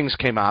 2 things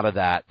came out of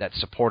that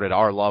supported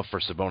our love for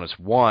Sabonis.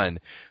 1,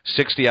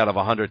 60 out of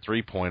 100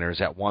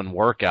 three-pointers at one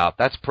workout.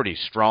 That's pretty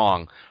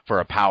strong for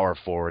a power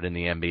forward in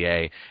the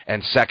NBA.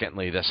 And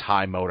secondly, this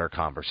high motor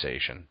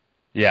conversation.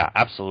 Yeah,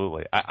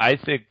 absolutely. I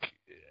think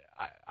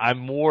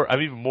I'm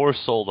even more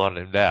sold on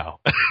him now.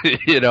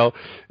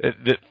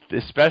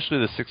 Especially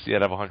the 60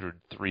 out of 100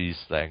 threes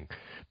thing,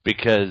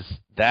 because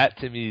that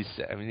to me,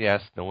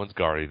 yes, no one's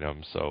guarding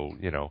him, so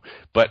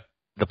but.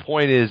 The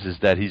point is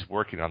that he's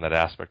working on that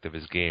aspect of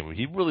his game.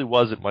 He really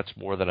wasn't much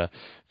more than a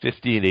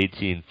 15,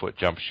 18-foot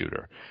jump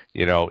shooter.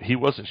 He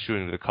wasn't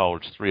shooting the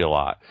college 3 a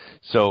lot.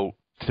 So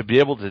to be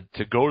able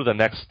to go to the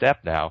next step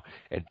now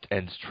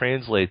and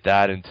translate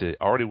that into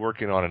already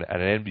working on an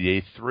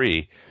NBA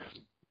 3,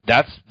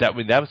 that's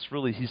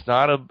really, he's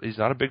not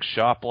a big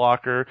shot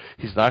blocker.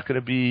 He's not going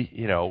to be,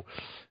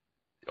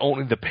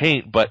 owning the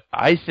paint, but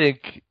I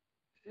think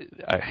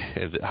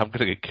I'm going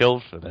to get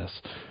killed for this.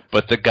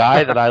 But the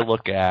guy that I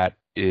look at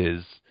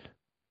is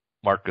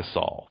Marc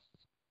Gasol.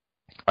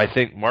 I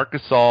think Marc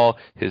Gasol,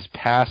 his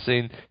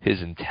passing,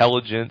 his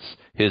intelligence,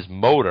 his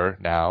motor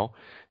now,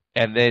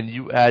 and then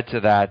you add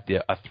to that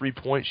a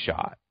 3-point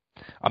shot.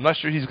 I'm not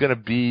sure he's going to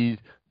be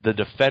the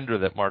defender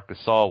that Marc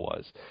Gasol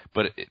was,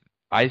 but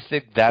I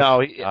think that's...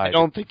 No, I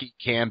don't think he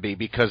can be,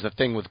 because the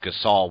thing with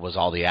Gasol was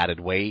all the added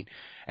weight,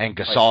 and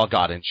Gasol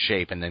got in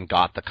shape and then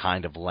got the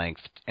kind of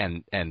length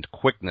and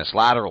quickness,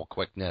 lateral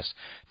quickness,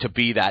 to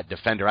be that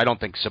defender. I don't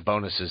think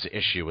Sabonis'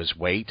 issue is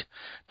weight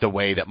the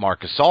way that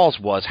Marc Gasol's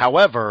was.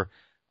 However,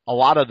 a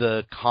lot of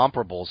the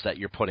comparables that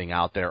you're putting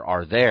out there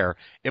are there.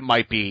 It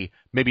might be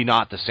maybe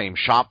not the same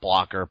shot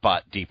blocker,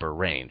 but deeper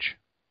range.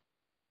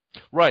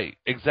 Right,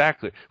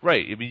 exactly.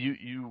 Right. I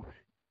mean,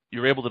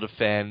 you're able to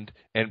defend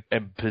and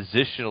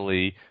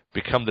positionally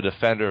become the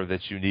defender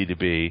that you need to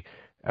be.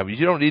 I mean,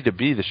 you don't need to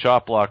be the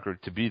shot blocker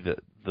to be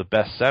the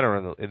best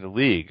center in the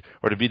league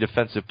or to be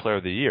defensive player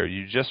of the year.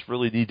 You just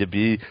really need to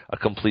be a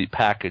complete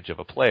package of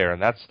a player,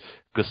 and that's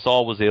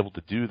Gasol was able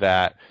to do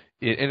that.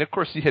 And of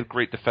course, he had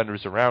great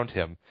defenders around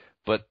him.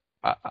 But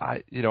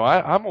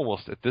I'm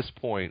almost at this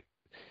point,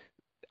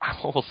 I'm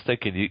almost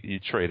thinking you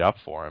trade up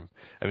for him.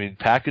 I mean,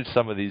 package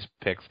some of these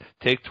picks,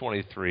 take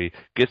 23,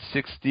 get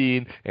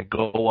 16, and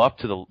go up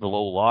to the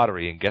low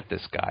lottery and get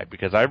this guy,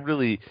 because I'm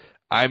really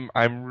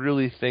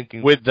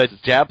thinking with the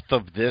depth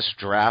of this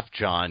draft,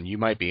 John, you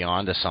might be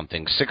onto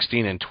something.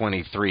 16 and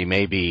 23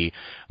 may be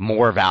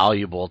more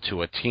valuable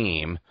to a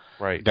team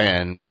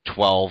than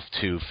 12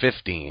 to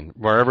 15,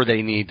 wherever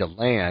they need to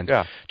land.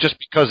 Yeah. Just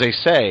because they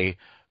say,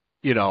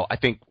 I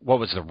think, what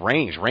was the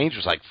range? Range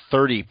was like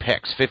 30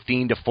 picks,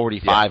 15 to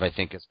 45, I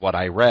think is what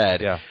I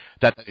read. Yeah.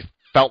 That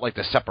felt like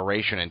the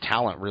separation in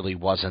talent really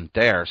wasn't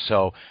there.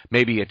 So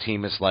maybe a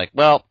team is like,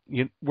 well,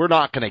 we're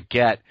not going to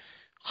get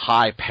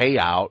high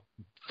payout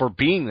for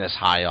being this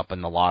high up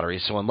in the lottery.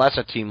 So unless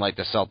a team like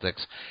the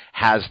Celtics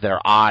has their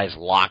eyes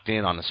locked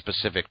in on a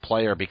specific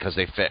player because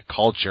they fit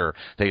culture,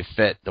 they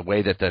fit the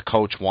way that the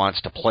coach wants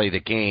to play the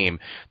game,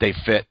 they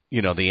fit,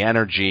 the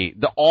energy,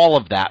 all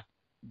of that.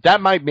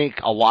 That might make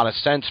a lot of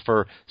sense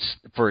for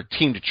a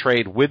team to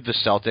trade with the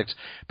Celtics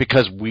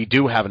because we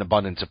do have an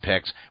abundance of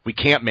picks. We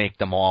can't make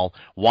them all.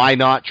 Why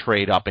not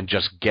trade up and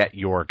just get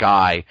your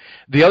guy?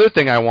 The other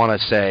thing I want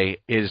to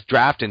say is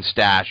draft and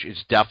stash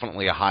is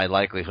definitely a high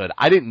likelihood.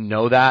 I didn't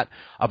know that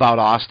about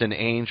Austin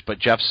Ainge, but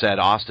Jeff said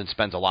Austin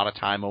spends a lot of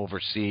time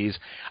overseas.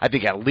 I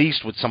think at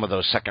least with some of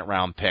those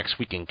second-round picks,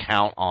 we can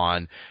count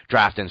on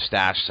draft and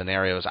stash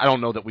scenarios. I don't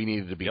know that we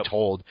needed to be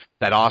told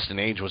that Austin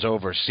Ainge was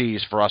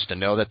overseas for us to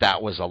know that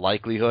that was a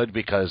likelihood,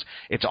 because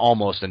it's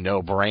almost a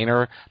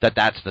no-brainer that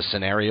that's the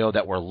scenario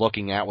that we're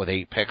looking at with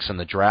 8 picks in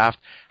the draft.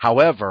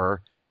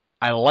 However,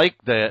 I like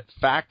the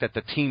fact that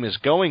the team is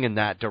going in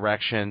that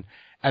direction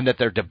and that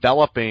they're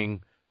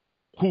developing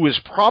who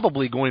is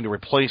probably going to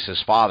replace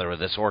his father with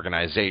this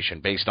organization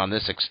based on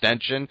this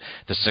extension,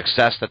 the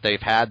success that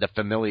they've had, the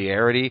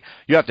familiarity.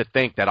 You have to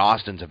think that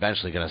Austin's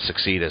eventually going to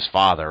succeed his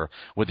father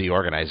with the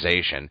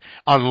organization,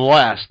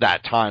 unless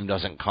that time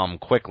doesn't come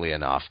quickly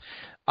enough.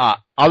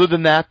 Other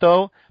than that,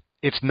 though,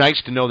 it's nice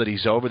to know that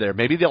he's over there.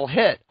 Maybe they'll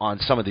hit on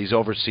some of these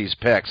overseas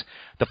picks.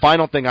 The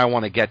final thing I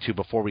want to get to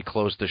before we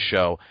close the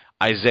show,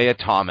 Isaiah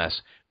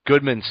Thomas.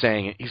 Goodman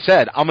he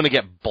said, I'm going to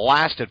get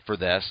blasted for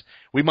this.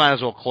 We might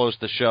as well close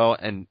the show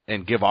and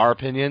give our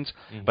opinions.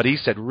 Mm-hmm. But he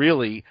said,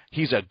 really,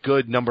 he's a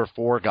good number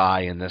 4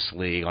 guy in this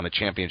league on a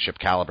championship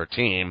caliber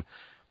team.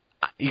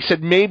 He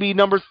said maybe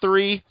number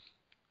 3.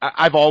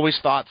 I've always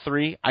thought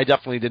 3. I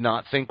definitely did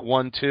not think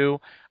 1, 2.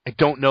 I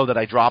don't know that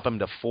I drop him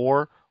to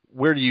 4.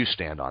 Where do you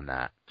stand on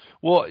that?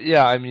 Well,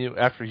 yeah, I mean,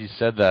 after he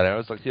said that, I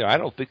was like, I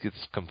don't think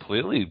it's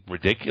completely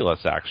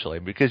ridiculous, actually,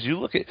 because you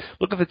look at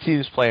the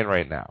teams playing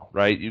right now,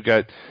 right? You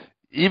got,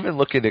 even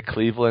looking at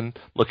Cleveland,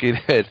 looking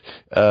at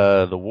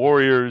the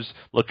Warriors,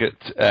 look at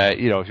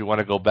if you want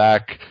to go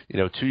back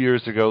 2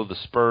 years ago, the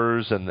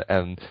Spurs and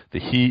the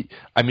Heat.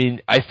 I mean,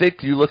 I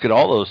think you look at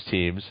all those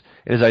teams.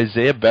 Is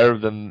Isaiah better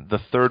than the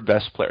third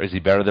best player? Is he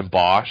better than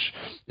Bosch?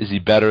 Is he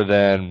better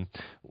than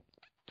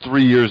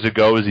 3 years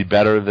ago? Is he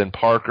better than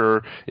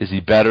Parker? Is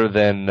he better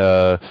than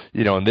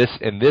in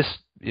this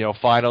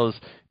finals?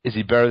 Is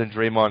he better than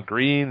Draymond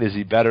Green? Is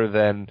he better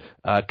than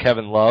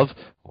Kevin Love?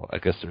 Well, I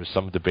guess there's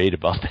some debate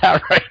about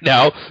that right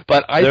now,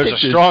 but there's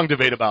a strong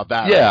debate about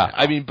that. Yeah, right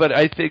now. I mean, but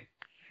I think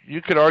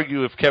you could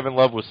argue if Kevin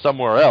Love was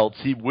somewhere else,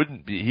 he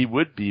wouldn't be. He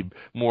would be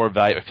more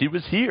valuable. If he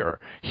was here,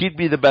 he'd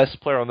be the best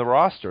player on the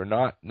roster,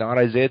 not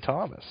Isaiah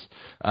Thomas.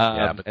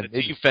 But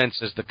the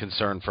defense is the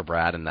concern for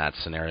Brad in that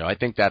scenario. I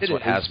think that's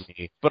what has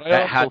me. But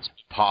that has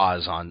me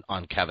pause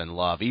on Kevin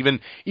Love, even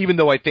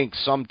though I think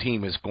some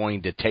team is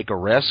going to take a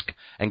risk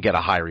and get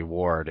a high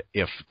reward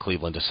if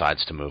Cleveland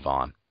decides to move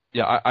on.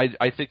 Yeah,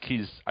 I think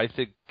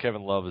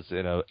Kevin Love is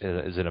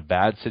in a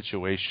bad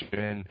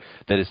situation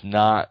that is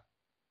not.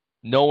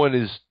 No one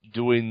is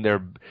doing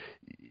their,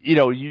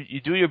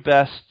 you do your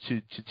best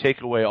to take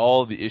away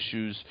all of the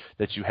issues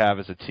that you have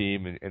as a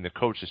team, and the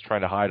coach is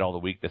trying to hide all the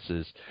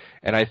weaknesses.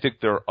 And I think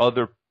there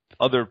are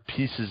other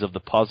pieces of the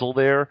puzzle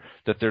there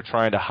that they're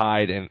trying to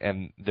hide,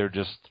 and they're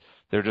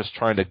just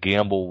trying to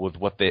gamble with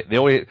what they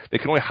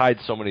can only hide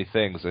so many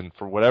things, and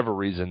for whatever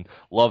reason,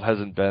 Love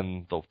hasn't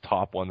been the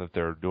top one that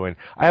they're doing.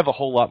 I have a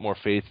whole lot more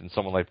faith in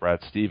someone like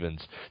Brad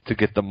Stevens to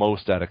get the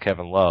most out of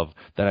Kevin Love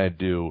than I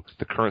do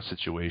the current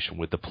situation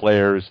with the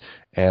players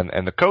and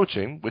the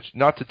coaching, which,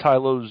 not to Ty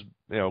Lowe's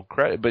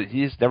credit, but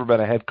he's never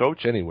been a head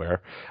coach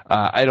anywhere.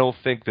 I don't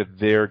think that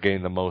they're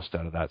getting the most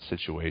out of that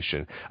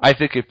situation. I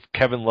think if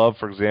Kevin Love,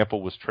 for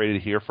example, was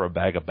traded here for a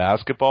bag of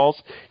basketballs,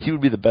 he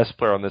would be the best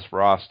player on this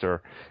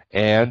roster,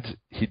 and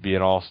he'd be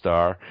an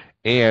all-star,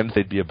 and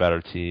they'd be a better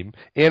team.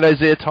 And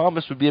Isaiah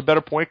Thomas would be a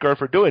better point guard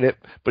for doing it,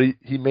 but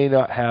he may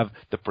not have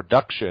the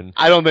production.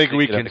 I don't think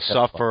we can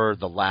suffer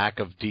the lack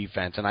of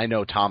defense, and I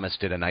know Thomas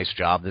did a nice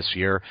job this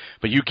year,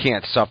 but you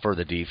can't suffer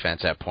the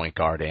defense at point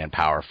guard and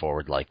power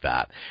forward like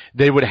that.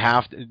 They'd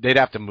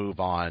have to move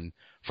on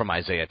from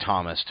Isaiah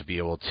Thomas to be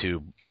able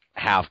to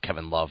have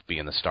Kevin Love be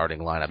in the starting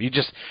lineup. You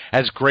just,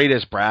 as great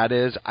as Brad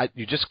is,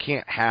 you just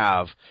can't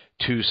have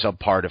 2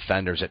 subpar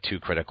defenders at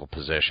 2 critical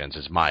positions,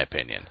 is my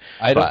opinion.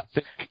 I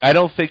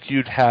don't think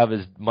you'd have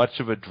as much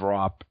of a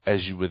drop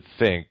as you would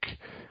think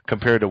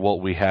compared to what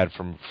we had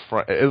from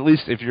front. At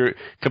least if you're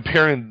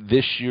comparing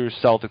this year's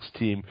Celtics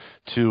team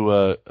to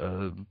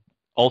a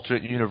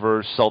alternate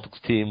universe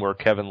Celtics team where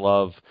Kevin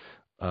Love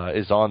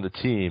is on the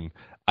team,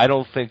 I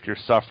don't think you're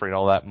suffering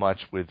all that much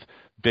with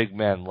big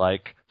men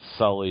like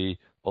Sully,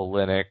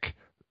 Olynyk,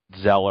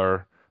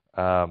 Zeller,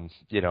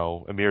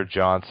 Amir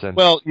Johnson.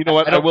 Well, you know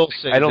what? I will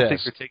say I don't this.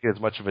 think they're taking as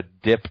much of a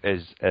dip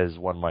as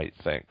one might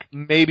think.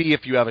 Maybe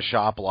if you have a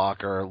shot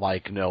blocker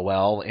like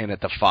Noel in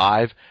at the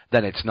 5,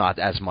 then it's not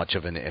as much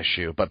of an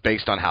issue. But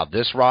based on how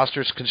this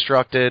roster's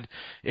constructed,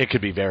 it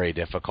could be very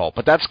difficult.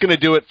 But that's going to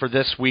do it for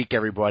this week,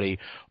 everybody.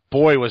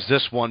 Boy, was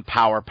this one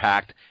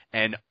power-packed.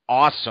 An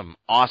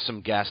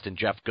awesome guest in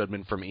Jeff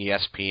Goodman from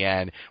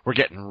ESPN. We're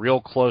getting real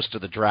close to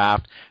the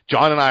draft.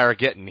 John and I are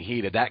getting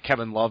heated. That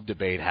Kevin Love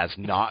debate has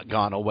not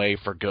gone away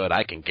for good.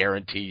 I can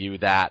guarantee you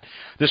that.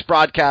 This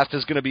broadcast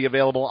is going to be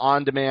available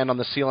on demand on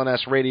the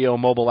CLNS Radio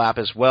mobile app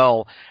as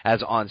well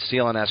as on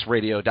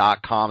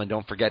clnsradio.com. And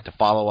don't forget to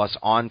follow us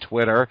on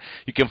Twitter.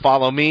 You can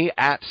follow me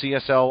at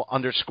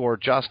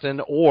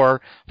CSL_Justin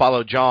or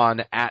follow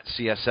John at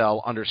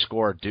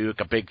CSL_Duke.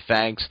 A big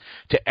thanks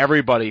to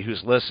everybody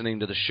who's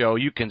listening to the show.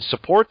 You can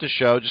support the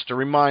show, just a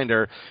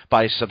reminder,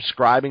 by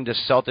subscribing to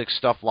Celtics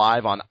Stuff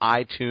Live on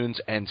iTunes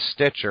and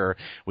Stitcher.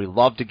 We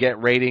love to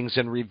get ratings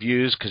and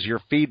reviews because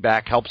your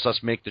feedback helps us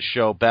make the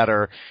show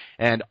better.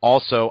 And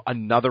also,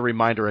 another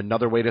reminder,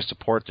 another way to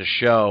support the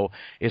show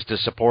is to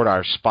support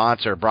our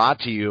sponsor, brought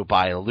to you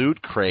by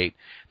Loot Crate.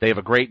 They have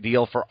a great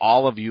deal for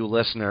all of you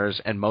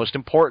listeners, and most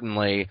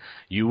importantly,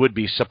 you would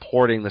be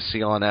supporting the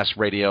CLNS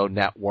Radio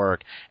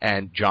Network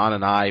and John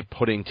and I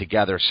putting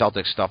together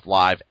Celtic Stuff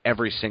Live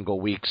every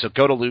single week. So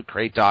go to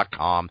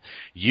lootcrate.com,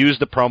 use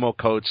the promo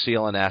code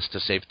CLNS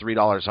to save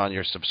 $3 on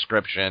your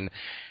subscription.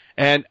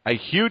 And a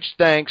huge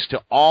thanks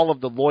to all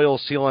of the loyal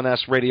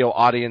CLNS Radio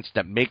audience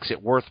that makes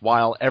it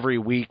worthwhile every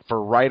week,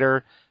 for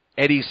writer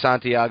Eddie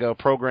Santiago,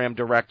 program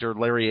director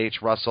Larry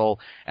H. Russell,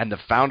 and the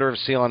founder of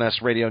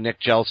CLNS Radio,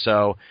 Nick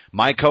Gelso.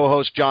 My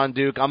co-host, John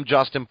Duke. I'm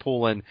Justin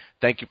Poulin.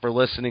 Thank you for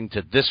listening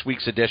to this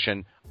week's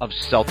edition of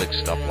Celtic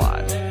Stuff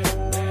Live.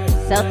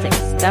 Celtic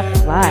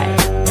Stuff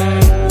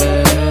Live.